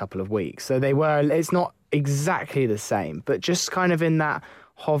first couple of weeks. So they were... It's not exactly the same, but just kind of in that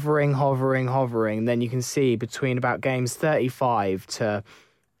hovering. Then you can see between about games 35 to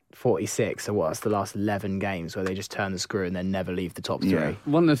 46, so what's the last 11 games where they just turn the screw and then never leave the top 3. Yeah.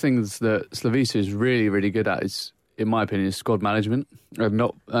 One of the things that Slavisa is really, really good at is, in my opinion, is squad management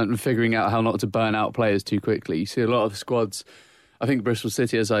and figuring out how not to burn out players too quickly. You see a lot of squads. I think Bristol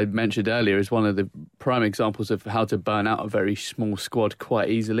City, as I mentioned earlier, is one of the prime examples of how to burn out a very small squad quite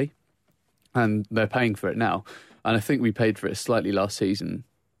easily. And they're paying for it now. And I think we paid for it slightly last season,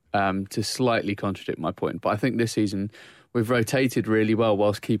 to slightly contradict my point. But I think this season we've rotated really well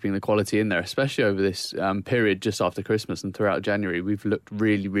whilst keeping the quality in there, especially over this period just after Christmas and throughout January. We've looked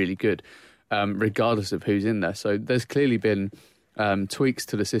really, really good, regardless of who's in there. So there's clearly been tweaks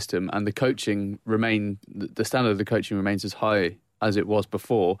to the system, and the standard of the coaching remains as high as it was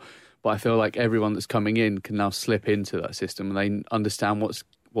before. But I feel like everyone that's coming in can now slip into that system, and they understand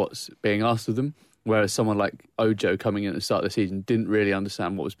what's being asked of them. Whereas someone like Ojo coming in at the start of the season didn't really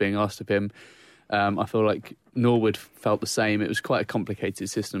understand what was being asked of him. I feel like Norwood felt the same. It was quite a complicated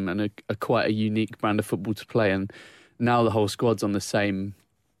system and quite a unique brand of football to play. And now the whole squad's on the same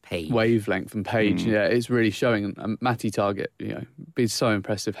wavelength and page. Yeah, it's really showing. And Matty Targett, been so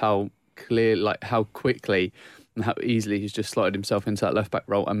impressive how clear, how quickly and how easily he's just slotted himself into that left back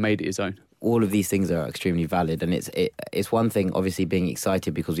role and made it his own. All of these things are extremely valid, and it's one thing obviously being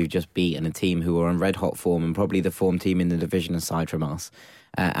excited because we've just beaten a team who are on red hot form and probably the form team in the division aside from us,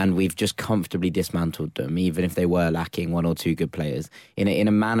 and we've just comfortably dismantled them, even if they were lacking one or two good players in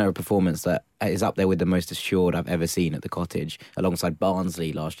a manner of performance that is up there with the most assured I've ever seen at the Cottage, alongside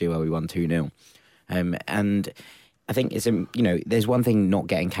Barnsley last year where we won 2-0, and I think it's there's one thing not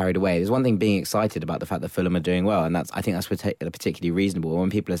getting carried away. There's one thing being excited about the fact that Fulham are doing well, and I think that's particularly reasonable. When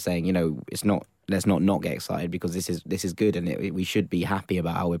people are saying, let's not get excited because this is good and we should be happy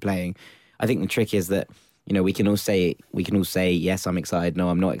about how we're playing. I think the trick is that we can all say yes, I'm excited, no,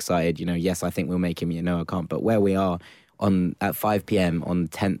 I'm not excited. Yes, I think we'll make him. No, I can't. But where we are at 5 p.m. on the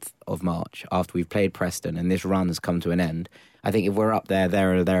 10th of March after we've played Preston and this run has come to an end, I think if we're up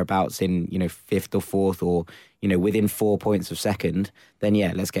there or thereabouts in 5th or 4th or within 4 points of second, then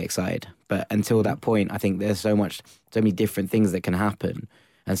yeah, let's get excited. But until that point, I think there's so many different things that can happen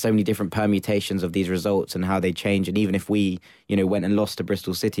and so many different permutations of these results and how they change. And even if we went and lost to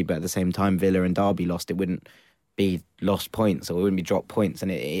Bristol City, but at the same time Villa and Derby lost, it wouldn't be lost points or it wouldn't be dropped points.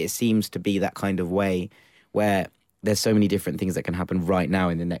 And it seems to be that kind of way where there's so many different things that can happen right now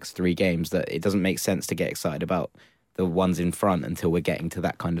in the next 3 games that it doesn't make sense to get excited about the ones in front until we're getting to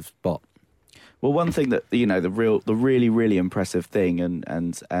that kind of spot. Well, one thing that the really, really impressive thing,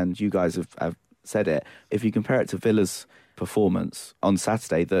 and you guys have said it, if you compare it to Villa's performance on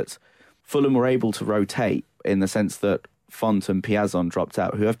Saturday, that Fulham were able to rotate in the sense that Font and Piazon dropped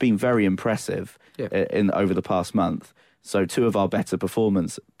out, who have been very impressive over the past month. So 2 of our better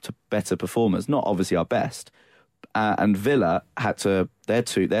performers, not obviously our best, and Villa had to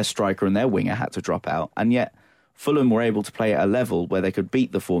their striker and their winger had to drop out, and yet Fulham were able to play at a level where they could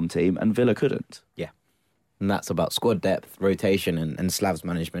beat the form team and Villa couldn't. Yeah. And that's about squad depth, rotation and Slav's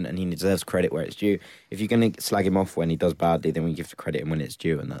management, and he deserves credit where it's due. If you're going to slag him off when he does badly, then we give the credit him when it's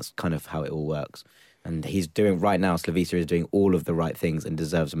due, and that's kind of how it all works. And he's doing, right now, Slavisa is doing all of the right things and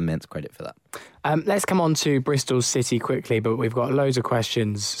deserves immense credit for that. Let's come on to Bristol City quickly, but we've got loads of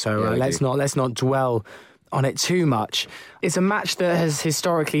questions, so let's not dwell on it too much. It's a match that has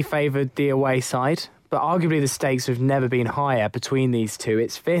historically favoured the away side, but arguably the stakes have never been higher between these two.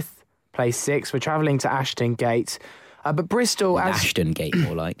 It's 5th, place 6. We're travelling to Ashton Gate. But Bristol... Ashton Gate,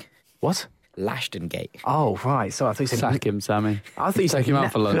 more like. What? Lashton Gate. Oh, right. So I thought you said... Sack him, Sammy. I thought you Take him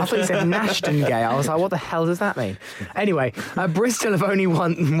out for lunch. I thought you said Nashton Gate. I was like, what the hell does that mean? Anyway, Bristol have only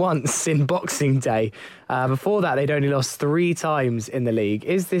won once in Boxing Day. Before that, they'd only lost 3 times in the league.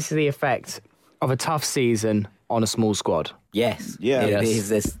 Is this the effect of a tough season on a small squad? Yes. Yeah.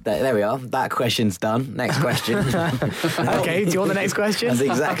 Yes. There we are. That question's done. Next question. Okay, do you want the next question? That's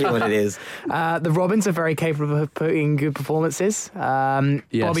exactly what it is. The Robins are very capable of putting good performances. Yes.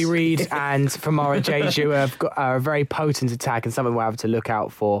 Bobby Reid and Famara Jeju are a very potent attack and something we'll have to look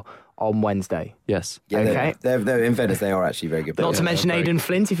out for on Wednesday. Yes. Yeah, okay. They're in fairness, they are actually very good. Not to mention Aidan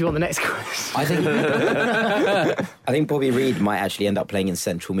Flint, if you want the next question. I think Bobby Reid might actually end up playing in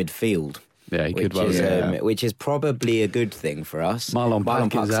central midfield. Yeah, he could well. Which is probably a good thing for us. Marlon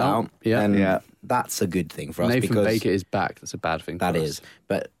Pack is out. And that's a good thing for us. Nathan because Baker is back. That's a bad thing for us. That is.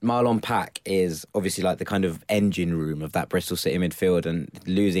 But Marlon Pack is obviously like the kind of engine room of that Bristol City midfield, and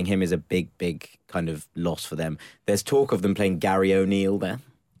losing him is a big, big kind of loss for them. There's talk of them playing Gary O'Neill there.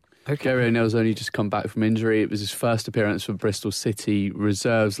 Okay. Gary O'Neill's only just come back from injury. It was his first appearance for Bristol City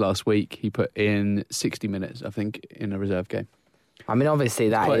reserves last week. He put in 60 minutes, I think, in a reserve game. I mean, obviously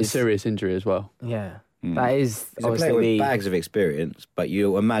that quite is... a serious injury as well. Yeah. That is He's a player with bags of experience, but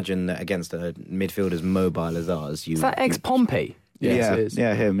you imagine that against a midfield as mobile as ours... Is that ex-Pompey? Yes, it is.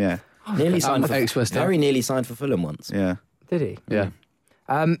 Yeah, him, yeah. Nearly signed for ex-West Ham. very nearly signed for Fulham once. Yeah. Did he? Yeah.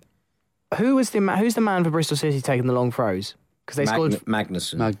 Who's the man for Bristol City taking the long throws? Because they scored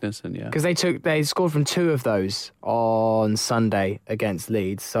Magnussen, yeah. Because they scored from 2 of those on Sunday against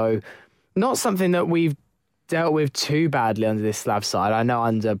Leeds. So not something that we've dealt with too badly under this Slav side. I know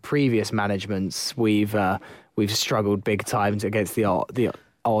under previous managements we've struggled big times against the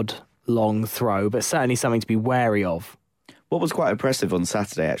odd long throw, but certainly something to be wary of. What was quite impressive on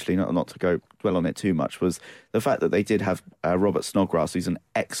Saturday, actually, not to go dwell on it too much, was the fact that they did have Robert Snodgrass, who's an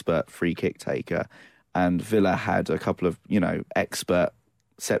expert free kick taker, and Villa had a couple of, expert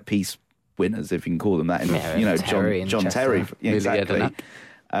set piece winners, if you can call them that. John Terry, exactly.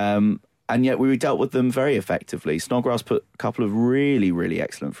 And yet we dealt with them very effectively. Snodgrass put a couple of really, really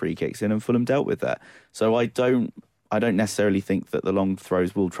excellent free kicks in, and Fulham dealt with that. So I don't necessarily think that the long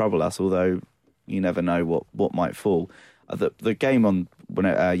throws will trouble us, although you never know what might fall. The game on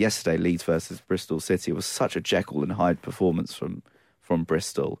yesterday, Leeds versus Bristol City, was such a Jekyll and Hyde performance from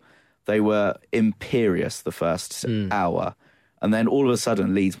Bristol. They were imperious the first hour, and then all of a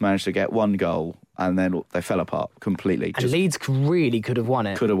sudden Leeds managed to get 1 goal, and then they fell apart completely. And Leeds really could have won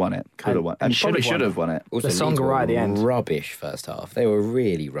it. Could have won it. And probably should have won it. Also, the song right at the end. Rubbish first half. They were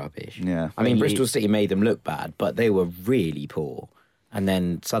really rubbish. Yeah. I mean, Bristol City made them look bad, but they were really poor. And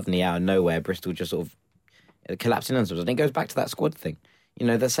then suddenly, out of nowhere, Bristol just sort of collapsing on themselves. And it goes back to that squad thing.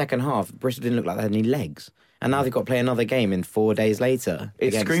 The second half, Bristol didn't look like they had any legs. And now they've got to play another game in 4 days later.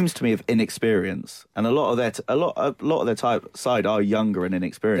 It screams to me of inexperience, and a lot of their side are younger and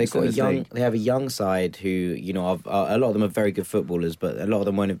inexperienced. They have a young side who, a lot of them are very good footballers, but a lot of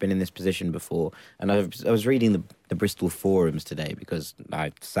them won't have been in this position before. And I was reading the Bristol forums today because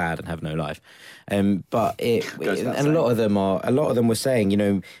I'm sad and have no life. But a lot of them were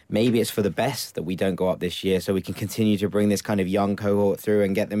saying, maybe it's for the best that we don't go up this year, so we can continue to bring this kind of young cohort through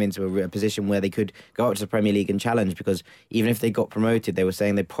and get them into a position where they could go up to the Premier League and challenge. Because even if they got promoted, they were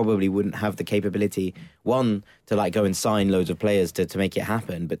saying they probably wouldn't have the capability, one, to go and sign loads of players to make it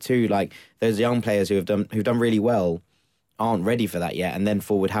happen, but two, those young players who've done really well aren't ready for that yet, and then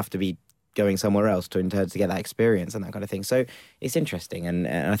would have to be going somewhere else to get that experience and that kind of thing. So it's interesting, and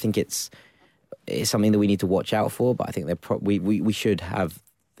I think it's something that we need to watch out for. But I think we should have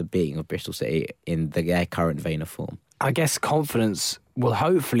the beating of Bristol City in their current vein of form. I guess confidence will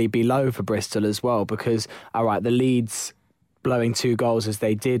hopefully be low for Bristol as well, because the Leeds blowing 2 goals as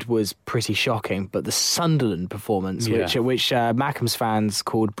they did was pretty shocking, but the Sunderland performance, which Mackham's fans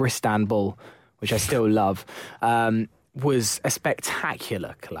called Bristanbul, which I still love, was a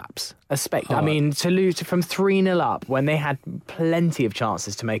spectacular collapse. I mean, to lose from 3-0 up when they had plenty of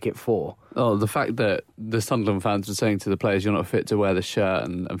chances to make it 4. Oh, the fact that the Sunderland fans were saying to the players, "You're not fit to wear the shirt,"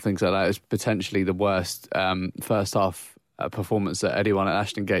 and things like that is potentially the worst first half performance that anyone at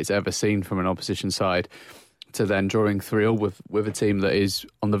Ashton Gate's ever seen from an opposition side. To then drawing 3-0 with a team that is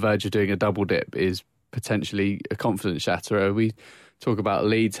on the verge of doing a double dip is potentially a confidence shatterer. We talk about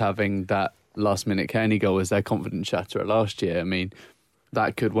Leeds having that last-minute Kearney goal as their confidence shatterer last year. I mean,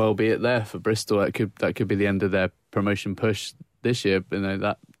 that could well be it there for Bristol. That could be the end of their promotion push this year.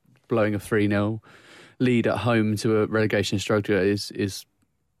 That blowing a 3-0 lead at home to a relegation struggle is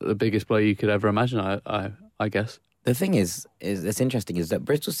the biggest blow you could ever imagine, I guess. The thing is that's interesting is that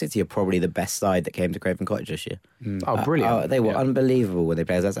Bristol City are probably the best side that came to Craven Cottage this year. Oh, brilliant. They were unbelievable when they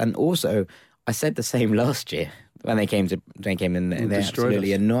played us. And also, I said the same last year when they came in. They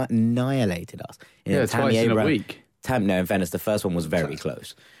absolutely annihilated us. Twice in a week. In fairness, the first one was very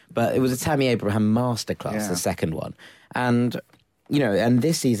close. But it was a Tammy Abraham masterclass, the second one. And... and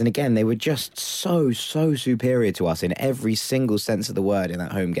this season, again, they were just so superior to us in every single sense of the word in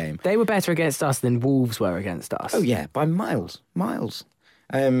that home game. They were better against us than Wolves were against us. Oh, yeah, by miles.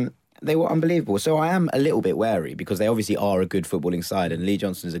 They were unbelievable. So I am a little bit wary because they obviously are a good footballing side and Lee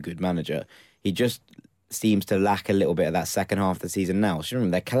Johnson is a good manager. He just seems to lack a little bit of that second half of the season now. So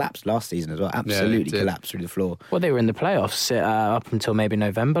remember, they collapsed last season as well. Absolutely collapsed through the floor. Well, they were in the playoffs up until maybe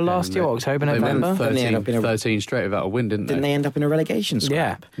November last year, or October, November. They went 13 straight without a win, didn't they? Didn't they end up in a relegation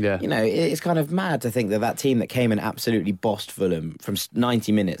scrap? Yeah. It's kind of mad to think that team that came and absolutely bossed Fulham from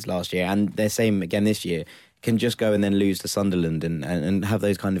 90 minutes last year, and they're same again this year, can just go and then lose to Sunderland and have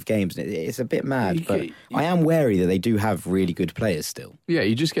those kind of games. It's a bit mad, but I am wary that they do have really good players still. Yeah,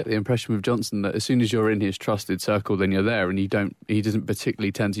 you just get the impression with Johnson that as soon as you're in his trusted circle, then you're there, and he doesn't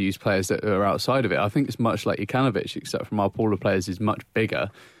particularly tend to use players that are outside of it. I think it's much like Jokanovic, except from our pool of players is much bigger,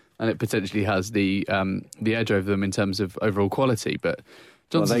 and it potentially has the edge over them in terms of overall quality, but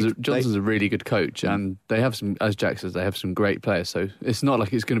Johnson's a really good coach, and they have some, as Jack says, they have some great players. So it's not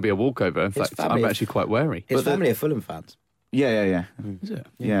like it's going to be a walkover. In fact, I'm actually quite wary. His family are Fulham fans. Yeah. Is it?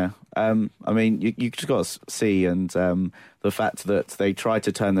 Yeah. I mean, you just got to see, and the fact that they tried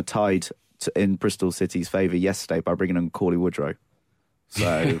to turn the tide in Bristol City's favour yesterday by bringing on Cauley Woodrow.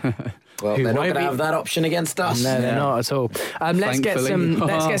 So, well, they're not going to have that option against us. No, they're not at all. Let's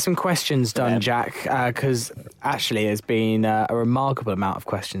get some questions done, Jack, because actually there's been a remarkable amount of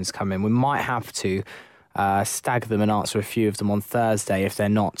questions come in. We might have to stagger them and answer a few of them on Thursday if they're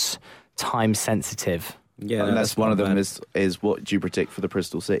not time sensitive. Yeah, unless one of them is what do you predict for the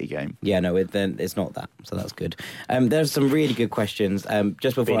Bristol City game? Yeah, no, it's not that, so that's good. There's some really good questions.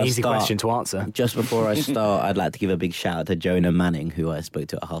 Just before I easy start, question to answer. Just before I start, I'd like to give a big shout out to Jonah Manning, who I spoke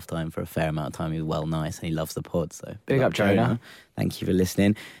to at halftime for a fair amount of time. He was well nice, and he loves the pod. So big up, Jonah. Thank you for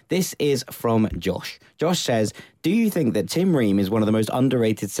listening. This is from Josh. Josh says, do you think that Tim Ream is one of the most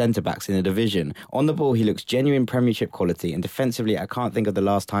underrated centre-backs in the division? On the ball, he looks genuine Premiership quality, and defensively, I can't think of the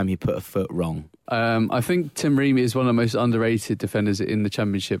last time he put a foot wrong. I think Tim Ream is one of the most underrated defenders in the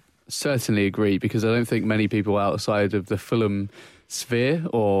Championship. Certainly agree, because I don't think many people outside of the Fulham sphere,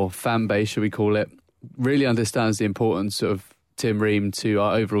 or fan base, should we call it, really understands the importance of Tim Ream to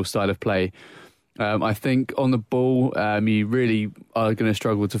our overall style of play. I think on the ball, you really are going to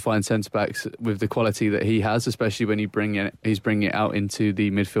struggle to find centre-backs with the quality that he has, especially when he's bringing it out into the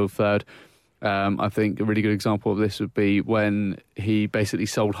midfield third. I think a really good example of this would be when he basically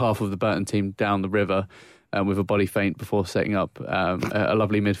sold half of the Burton team down the river with a body feint before setting up a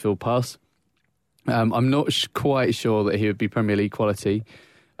lovely midfield pass. I'm not quite sure that he would be Premier League quality,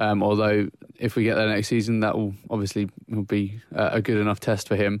 although if we get there next season, that will be a good enough test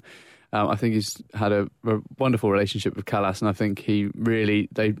for him. I think he's had a wonderful relationship with Callas, and I think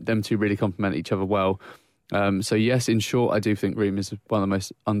them two really complement each other well. So yes, in short, I do think Ream is one of the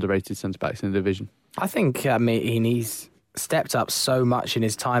most underrated centre-backs in the division. I think he's stepped up so much in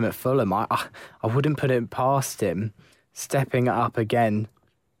his time at Fulham. I wouldn't put it past him stepping up again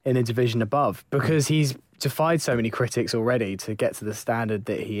in a division above, because he's defied so many critics already to get to the standard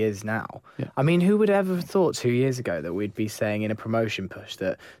that he is now. Yeah. I mean, who would ever have thought 2 years ago that we'd be saying in a promotion push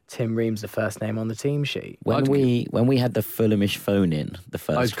that Tim Ream's the first name on the team sheet? When we had the Fulhamish phone in, the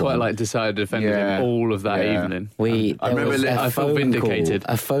first I'd quite like decided to defend him all of that evening. I felt vindicated.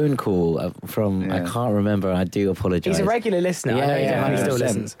 A phone call from, I can't remember, I do apologise. He's a regular listener. He still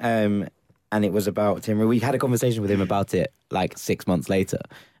listens. And it was about Tim Ream. We had a conversation with him about it like 6 months later,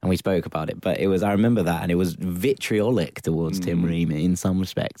 and we spoke about it. But I remember that, and it was vitriolic towards Tim Ream in some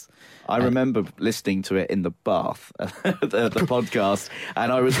respects. I remember listening to it in the bath, the podcast,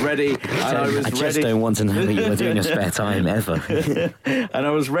 and I was ready. I just don't want to know what you were doing in your spare time ever. And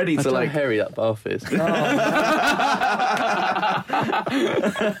I was ready to how hairy that bath is.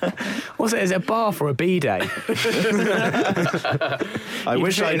 What's it? Is it a bath or a bidet? I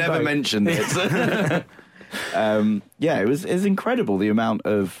wish I never mentioned it. It was incredible the amount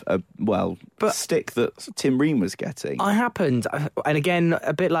of stick that Tim Ream was getting. And again,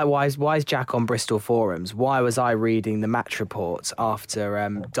 a bit like why is Jack on Bristol forums? Why was I reading the match reports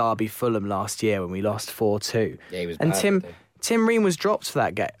after Derby Fulham last year when we lost 4-2? Yeah, he was and bad, Tim Ream was dropped for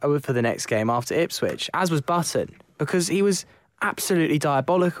the next game after Ipswich, as was Button, because he was absolutely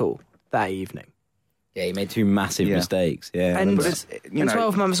diabolical that evening. Yeah, he made two massive mistakes. Yeah, and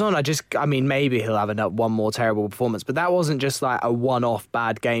 12 months on, maybe he'll have one more terrible performance, but that wasn't just like a one-off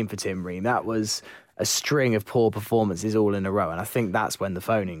bad game for Tim Ream. That was a string of poor performances all in a row, and I think that's when the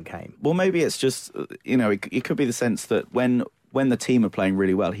phoning came. Well, maybe it's just, it could be the sense that when the team are playing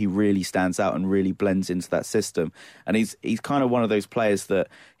really well, he really stands out and really blends into that system. And he's kind of one of those players that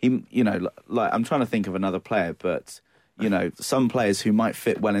I'm trying to think of another player, but some players who might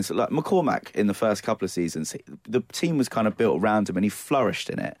fit well into, like McCormack in the first couple of seasons, the team was kind of built around him and he flourished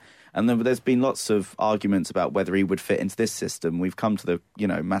in it. And then there's been lots of arguments about whether he would fit into this system. We've come to the,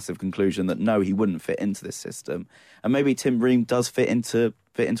 massive conclusion that no, he wouldn't fit into this system. And maybe Tim Ream does fit into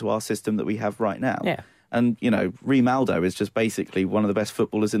our system that we have right now. Yeah. And Rimaldo is just basically one of the best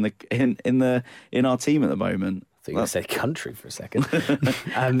footballers in our team at the moment. I thought you were going to say country for a second.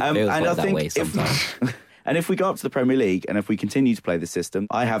 I think And if we go up to the Premier League and if we continue to play this system,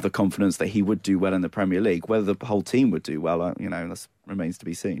 I have the confidence that he would do well in the Premier League. Whether the whole team would do well, that remains to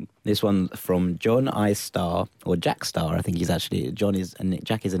be seen. This one from John I. Star, or Jack Star, I think he's actually...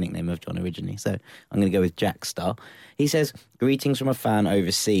 Jack is a nickname of John originally, so I'm going to go with Jack Star. He says, greetings from a fan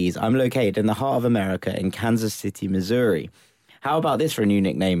overseas. I'm located in the heart of America in Kansas City, Missouri. How about this for a new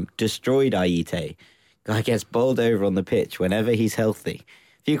nickname? Destroyed Aite. Guy gets bowled over on the pitch whenever he's healthy.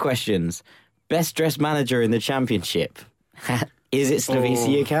 Few questions. Best dressed manager in the championship? Is it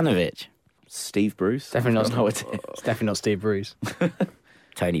Slavisa Jokanovic? Steve Bruce? Definitely not. It's definitely not Steve Bruce.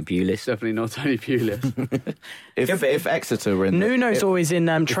 Tony Pulis. Definitely not Tony Pulis. if Exeter were in Nuno's always in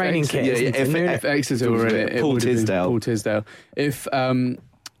training kits. If Exeter were in it, Paul Tisdale. If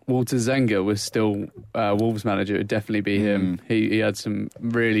Walter Zenga was still Wolves manager, it would definitely be him. He had some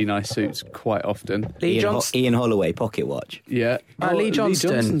really nice suits quite often. Ian Holloway, pocket watch. Yeah. Lee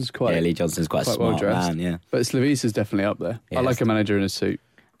Johnston. Lee Johnston's quite a smart man, yeah. But Slavisa's definitely up there. Yes. I like a manager in a suit.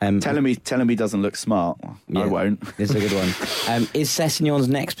 Telling me doesn't look smart. Yeah, I won't. This is a good one. Is Sessegnon's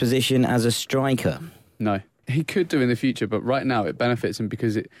next position as a striker? No. He could do in the future, but right now it benefits him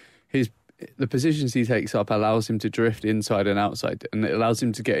because the positions he takes up allows him to drift inside and outside, and it allows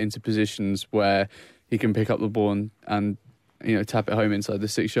him to get into positions where he can pick up the ball and tap it home inside the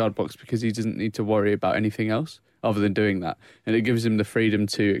 6-yard box because he doesn't need to worry about anything else other than doing that. And it gives him the freedom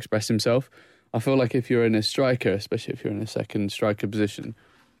to express himself. I feel like if you're in a striker, especially if you're in a second striker position,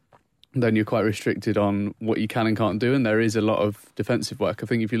 then you're quite restricted on what you can and can't do, and there is a lot of defensive work. I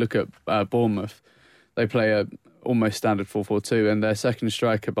think if you look at Bournemouth, they play a almost standard 4-4-2, and their second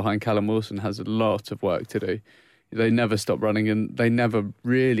striker behind Callum Wilson has a lot of work to do. They never stop running, and they never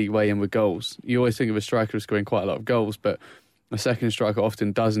really weigh in with goals. You always think of a striker as scoring quite a lot of goals, but a second striker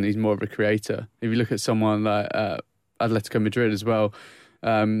often doesn't. He's more of a creator. If you look at someone like Atletico Madrid as well,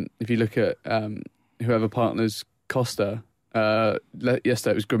 if you look at whoever partners Costa,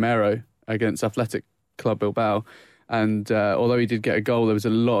 yesterday it was Grimero against Athletic Club Bilbao, and although he did get a goal, there was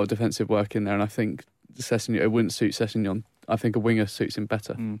a lot of defensive work in there, and I think it wouldn't suit Sessegnon. I think a winger suits him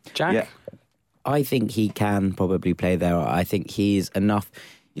better. Jack? Yeah. I think he can probably play there. I think he's enough.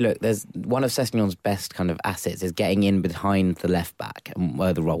 Look, there's one of Sessegnon's best kind of assets is getting in behind the left back, and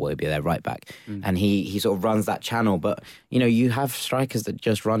where the role will be their right back, and he sort of runs that channel. But you have strikers that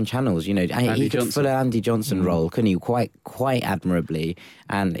just run channels. He could fill an Andy Johnson role, couldn't he? Quite admirably,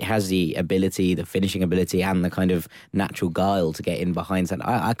 and has the ability, the finishing ability, and the kind of natural guile to get in behind.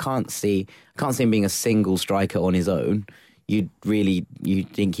 I can't see him being a single striker on his own. You'd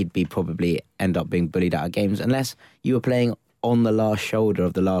think he'd probably end up being bullied out of games unless you were playing on the last shoulder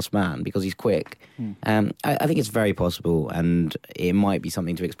of the last man because he's quick. I think it's very possible, and it might be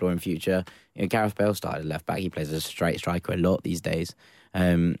something to explore in future. Gareth Bale started left back. He plays as a straight striker a lot these days.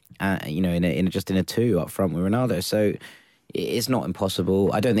 In a 2 up front with Ronaldo. So it's not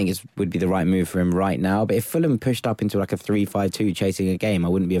impossible. I don't think it would be the right move for him right now. But if Fulham pushed up into like a 3-5-2 chasing a game, I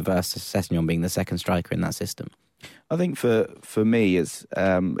wouldn't be averse to Sessegnon being the second striker in that system. I think for me, it's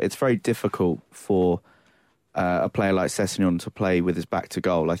very difficult for a player like Sessegnon to play with his back to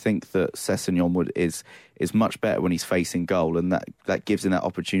goal. I think that Sessegnon is much better when he's facing goal, and that gives him that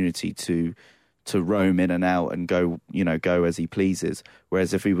opportunity to roam in and out and go as he pleases.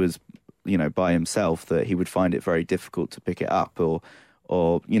 Whereas if he was by himself, that he would find it very difficult to pick it up, or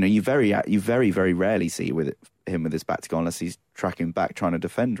you very very rarely see him with his back to goal unless he's tracking back trying to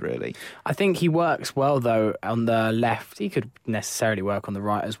defend, really. I think he works well though on the left. He could necessarily work on the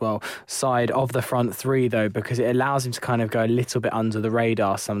right as well side of the front three though, because it allows him to kind of go a little bit under the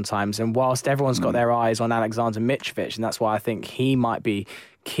radar sometimes, and whilst everyone's got their eyes on Alexander Mitrovic, and that's why I think he might be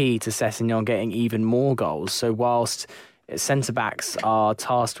key to Sessegnon getting even more goals. So whilst centre-backs are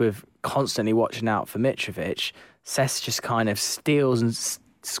tasked with constantly watching out for Mitrovic, Sess just kind of steals and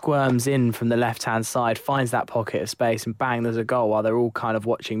squirms in from the left-hand side, finds that pocket of space, and bang, there's a goal while they're all kind of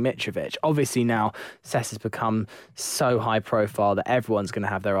watching Mitrovic. Obviously now Sess has become so high profile that everyone's going to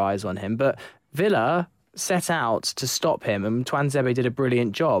have their eyes on him, but Villa set out to stop him, and Tuanzebe did a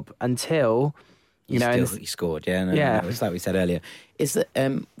brilliant job until he scored. It's like we said earlier. It's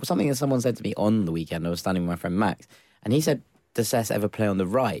something that someone said to me on the weekend. I was standing with my friend Max, and he said, does Sess ever play on the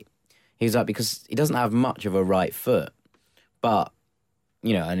right? He was like, because he doesn't have much of a right foot, but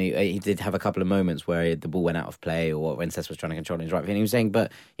and he did have a couple of moments where the ball went out of play, or when Sess was trying to control his right foot. And he was saying,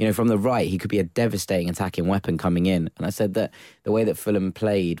 but from the right, he could be a devastating attacking weapon coming in. And I said that the way that Fulham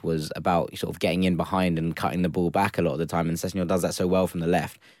played was about sort of getting in behind and cutting the ball back a lot of the time. And Sessegnon does that so well from the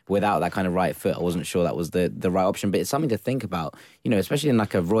left. Without that kind of right foot, I wasn't sure that was the right option. But it's something to think about, especially in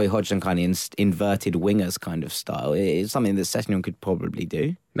like a Roy Hodgson kind of inverted wingers kind of style. It's something that Sessegnon could probably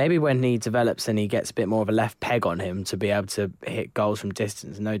do. Maybe when he develops and he gets a bit more of a left peg on him to be able to hit goals from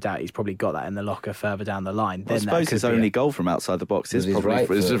distance, no doubt he's probably got that in the locker further down the line. I suppose his only goal from outside the box is probably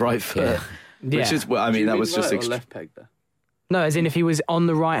his right foot. Yeah. Which is, I mean, that was just... left peg there? No, as in if he was on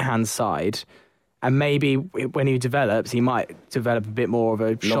the right-hand side... And maybe when he develops, he might develop a bit more of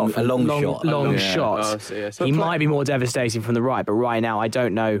a long shot. So he might be more devastating from the right, but right now I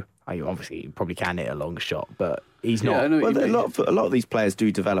don't know. Obviously, he probably can hit a long shot, but he's not. Well, a lot of these players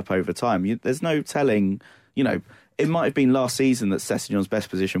do develop over time. There's no telling. It might have been last season that Sessegnon's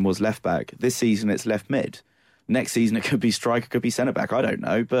best position was left back. This season, it's left mid. Next season, it could be striker, could be centre back. I don't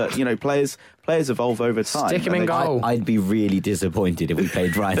know, but players evolve over time. Stick him in goal. I'd be really disappointed if we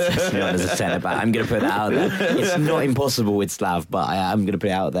played Ryan Sessegnon as a centre back. I'm going to put that out there. It's not impossible with Slav, but I'm going to put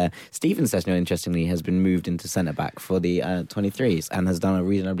it out there. Steven Sessegnon, interestingly, has been moved into centre back for the 23s and has done a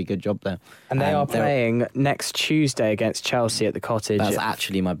reasonably good job there. And they are playing next Tuesday against Chelsea at the Cottage. That's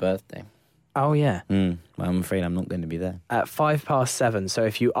actually my birthday. Oh, yeah. Well, I'm afraid I'm not going to be there. At 7:05. So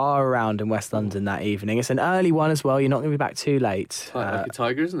if you are around in West London that evening, it's an early one as well. You're not going to be back too late. Like a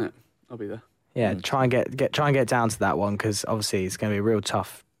Tiger, isn't it? I'll be there. Yeah, try and get down to that one because obviously it's going to be a real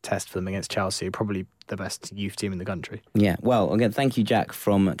tough test for them against Chelsea, probably the best youth team in the country. Yeah, well, again, thank you, Jack,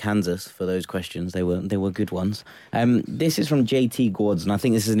 from Kansas, for those questions. They were good ones. This is from JT Gordon, and I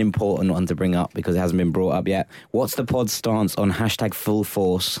think this is an important one to bring up because it hasn't been brought up yet. What's the pod's stance on #full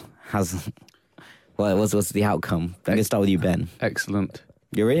force? What's the outcome? I'm going to start with you, Ben. Excellent.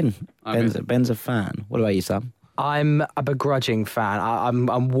 You're in. Ben's a fan. What about you, Sam? I'm a begrudging fan.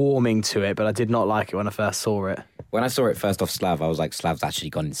 I'm warming to it, but I did not like it when I first saw it. When I saw it first off Slav, I was like, Slav's actually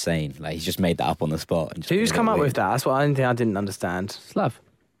gone insane. Like, he's just made that up on the spot. And who's come up with that? That's what I didn't understand. Slav.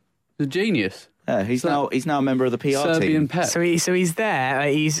 The genius. Yeah, he's now a member of the PR Serbian team. Pep. So he's there.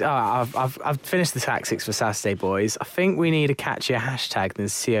 I've finished the tactics for Saturday, boys. I think we need a catchier hashtag than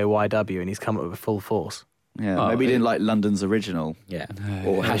COYW, and he's come up with full force. Yeah, maybe he didn't like London's original. Yeah,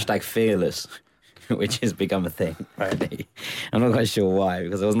 or #fearless, which has become a thing. Apparently, I'm not quite sure why,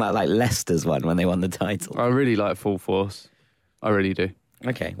 because it wasn't that like Leicester's one when they won the title. I really like full force. I really do.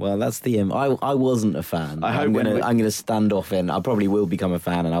 Okay, well, that's the... I wasn't a fan. I'm going to stand off and I probably will become a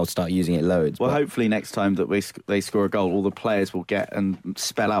fan and I'll start using it loads. Well, hopefully next time that they score a goal, all the players will get and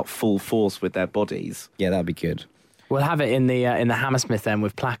spell out full force with their bodies. Yeah, that'd be good. We'll have it in the Hammersmith then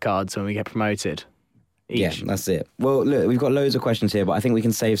with placards when we get promoted. Yeah, that's it. Well, look, we've got loads of questions here, but I think we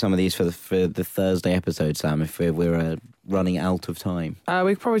can save some of these for the Thursday episode, Sam, if we're running out of time.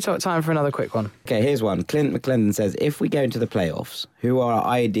 We've probably got time for another quick one. Okay, here's one. Clint McClendon says, if we go into the playoffs, who are our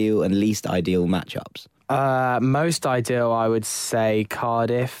ideal and least ideal matchups? Most ideal, I would say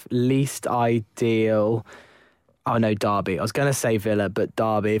Cardiff. Least ideal... Oh, no, Derby. I was going to say Villa, but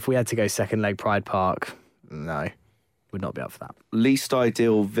Derby, if we had to go second leg Pride Park, no, would not be up for that. Least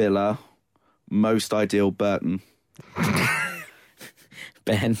ideal Villa... Most ideal Burton.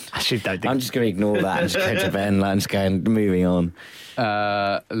 Ben. I'm just going to ignore that and just go to Ben. I'm just going, moving on.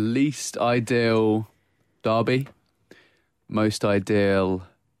 Least ideal Derby. Most ideal...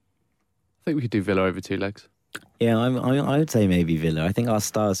 I think we could do Villa over 2 legs. Yeah, I would say maybe Villa. I think our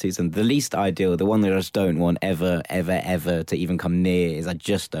star season, the least ideal, the one that I just don't want ever to even come near is I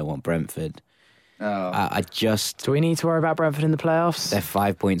just don't want Brentford. Oh. Do we need to worry about Brentford in the playoffs? They're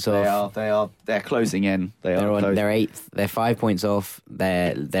 5 points off. They're closing in. They're 8th. They're 5 points off.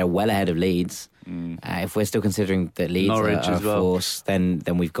 They're well ahead of Leeds. If we're still considering that Leeds are a force, then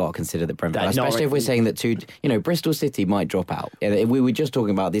we've got to consider that Brentford. Especially if we're saying that Bristol City might drop out. If we were just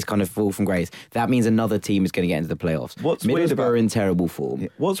talking about this kind of fall from grace, that means another team is going to get into the playoffs. Middlesbrough are in terrible form.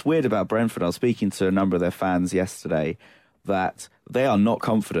 What's weird about Brentford? I was speaking to a number of their fans yesterday. That they are not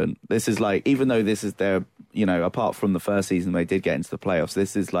confident. This is like, even though this is their, apart from the first season they did get into the playoffs,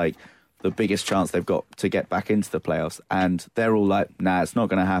 this is like the biggest chance they've got to get back into the playoffs. And they're all like, nah, it's not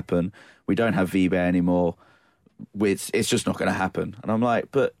going to happen. We don't have Vibe anymore. It's just not going to happen. And I'm like,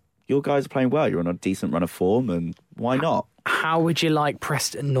 but your guys are playing well. You're on a decent run of form, and why not? How would you like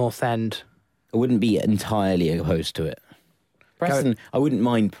Preston North End? I wouldn't be entirely opposed to it. Preston, I wouldn't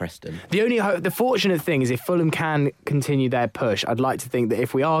mind Preston. The fortunate thing is if Fulham can continue their push, I'd like to think that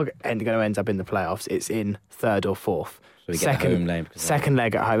if we are going to end up in the playoffs, it's in third or fourth. So we get second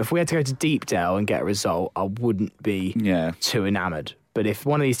leg at home. If we had to go to Deepdale and get a result, I wouldn't be too enamoured. But if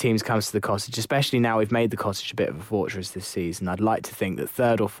one of these teams comes to the Cottage, especially now we've made the Cottage a bit of a fortress this season, I'd like to think that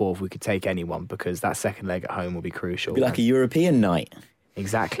third or fourth we could take anyone because that second leg at home will be crucial. It'd be like a European night.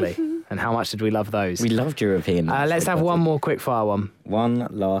 Exactly. And how much did we love those? We loved European nights. Let's have one more quick fire one. One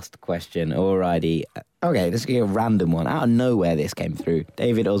last question. Alrighty. Okay, this is a random one. Out of nowhere this came through.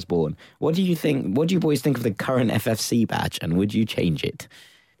 David Osborne. What do you boys think of the current FFC badge and would you change it?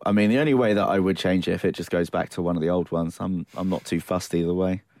 I mean, the only way that I would change it if it just goes back to one of the old ones. I'm not too fussed either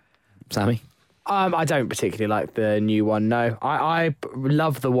way. Sammy? I don't particularly like the new one, no. I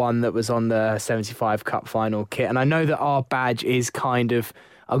love the one that was on the 75 Cup final kit, and I know that our badge is kind of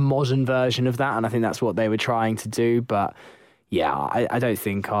a modern version of that, and I think that's what they were trying to do, but yeah, I don't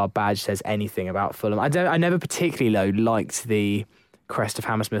think our badge says anything about Fulham. I never particularly liked the crest of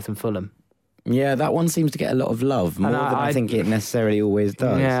Hammersmith and Fulham. Yeah, that one seems to get a lot of love, more than I think it necessarily always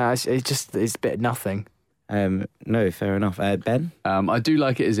does. Yeah, it's a bit of nothing. No, fair enough. Ben? I do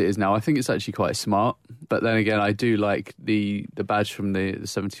like it as it is now. I think it's actually quite smart. But then again, I do like the badge from the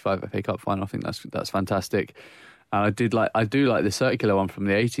 75 FA Cup final. I think that's fantastic. And I do like the circular one from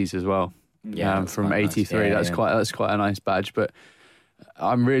the 80s as well. Yeah, from 83. Nice. That's quite a nice badge. But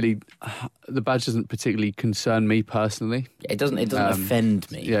the badge doesn't particularly concern me personally. It doesn't offend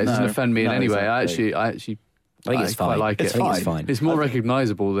me. Yeah, it doesn't offend me in any way. Exactly. I actually I think it's fine. Quite like it's it. Fine. It's fine. It's more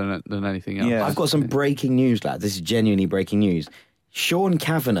recognisable than anything else. Yeah. I've got some breaking news, lads. This is genuinely breaking news. Sean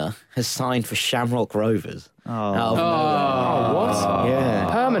Kavanagh has signed for Shamrock Rovers. What? Yeah.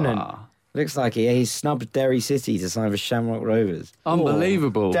 Permanent. Looks like he snubbed Derry City to sign for Shamrock Rovers.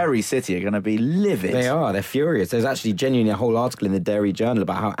 Unbelievable. Derry City are going to be livid. They are. They're furious. There's actually genuinely a whole article in the Derry Journal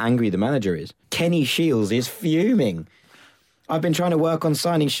about how angry the manager is. Kenny Shields is fuming. I've been trying to work on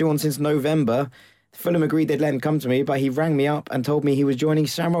signing Sean since November. Fulham agreed they'd let him come to me, but he rang me up and told me he was joining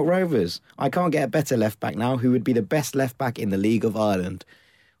Shamrock Rovers. I can't get a better left-back now, who would be the best left-back in the League of Ireland.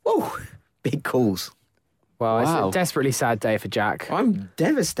 Whoa, big calls. Well, It's a desperately sad day for Jack. I'm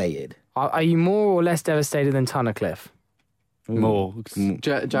devastated. Are you more or less devastated than Tunnicliffe? More.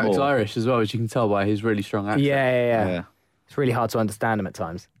 Jack's More. Irish as well, as you can tell by his really strong accent. Yeah. It's really hard to understand him at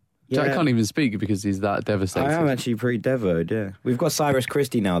times. Jack can't even speak because he's that devastated. I am actually pretty devoed, yeah. We've got Cyrus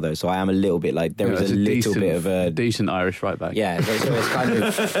Christie now, though, so I am a little bit like, there is a little bit of a... decent Irish right back. Yeah, so it's kind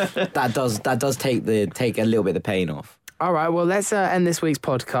of... that does take a little bit of the pain off. All right, well, let's end this week's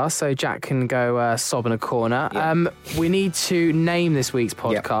podcast so Jack can go sob in a corner. Yeah. We need to name this week's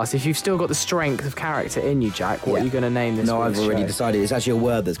podcast. If you've still got the strength of character in you, Jack, what are you going to name this week's No, I've already show? decided. It's actually a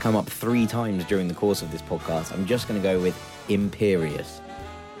word that's come up 3 times during the course of this podcast. I'm just going to go with imperious.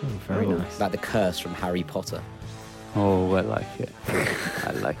 Very nice. Like the curse from Harry Potter. Oh, I like it.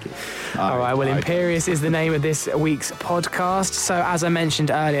 I like it. All right, well, Imperious is the name of this week's podcast. So, as I mentioned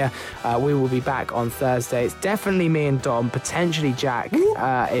earlier, we will be back on Thursday. It's definitely me and Dom, potentially Jack,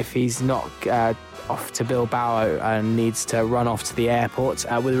 if he's not off to Bilbao and needs to run off to the airport,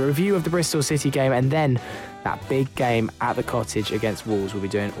 with a review of the Bristol City game, and then that big game at the Cottage against Wolves. We'll be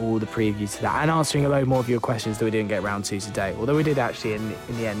doing all the previews to that and answering a load more of your questions that we didn't get round to today. Although we did actually, in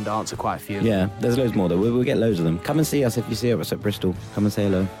the end, answer quite a few of them. Yeah, there's loads more, though. We'll get loads of them. Come and see us if you see us at Bristol. Come and say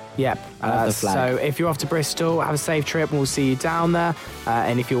hello. Yep. love the flag. So if you're off to Bristol, have a safe trip and we'll see you down there.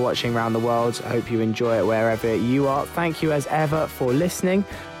 And if you're watching around the world, I hope you enjoy it wherever you are. Thank you as ever for listening.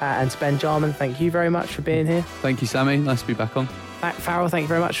 And to Ben Jarman, thank you very much for being here. Thank you, Sammy. Nice to be back on. Farrell, thank you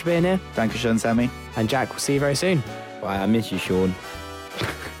very much for being here. Dankeschön, Sammy. And Jack, we'll see you very soon. Bye, I miss you, Sean.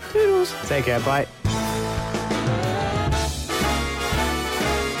 Toodles. Take care, bye.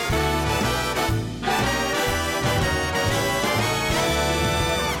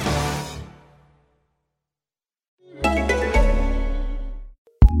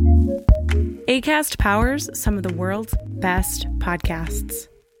 Acast powers some of the world's best podcasts.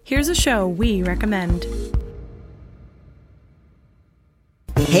 Here's a show we recommend.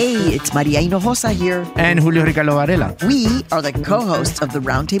 Hey, it's Maria Hinojosa here. And Julio Ricardo Varela. We are the co-hosts of the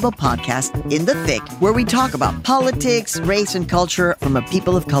Roundtable podcast, In the Thick, where we talk about politics, race, and culture from a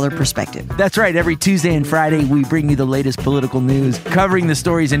people of color perspective. That's right. Every Tuesday and Friday, we bring you the latest political news, covering the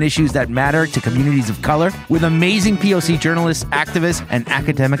stories and issues that matter to communities of color with amazing POC journalists, activists, and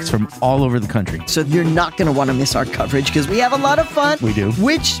academics from all over the country. So you're not going to want to miss our coverage because we have a lot of fun. We do.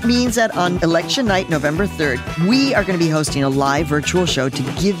 Which means that on election night, November 3rd, we are going to be hosting a live virtual show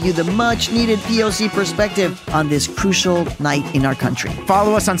to give you the much-needed POC perspective on this crucial night in our country.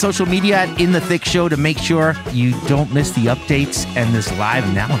 Follow us on social media at In the Thick Show to make sure you don't miss the updates and this live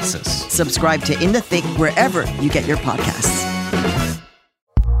analysis. Subscribe to In the Thick wherever you get your podcasts.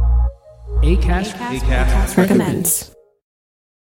 Acast recommends.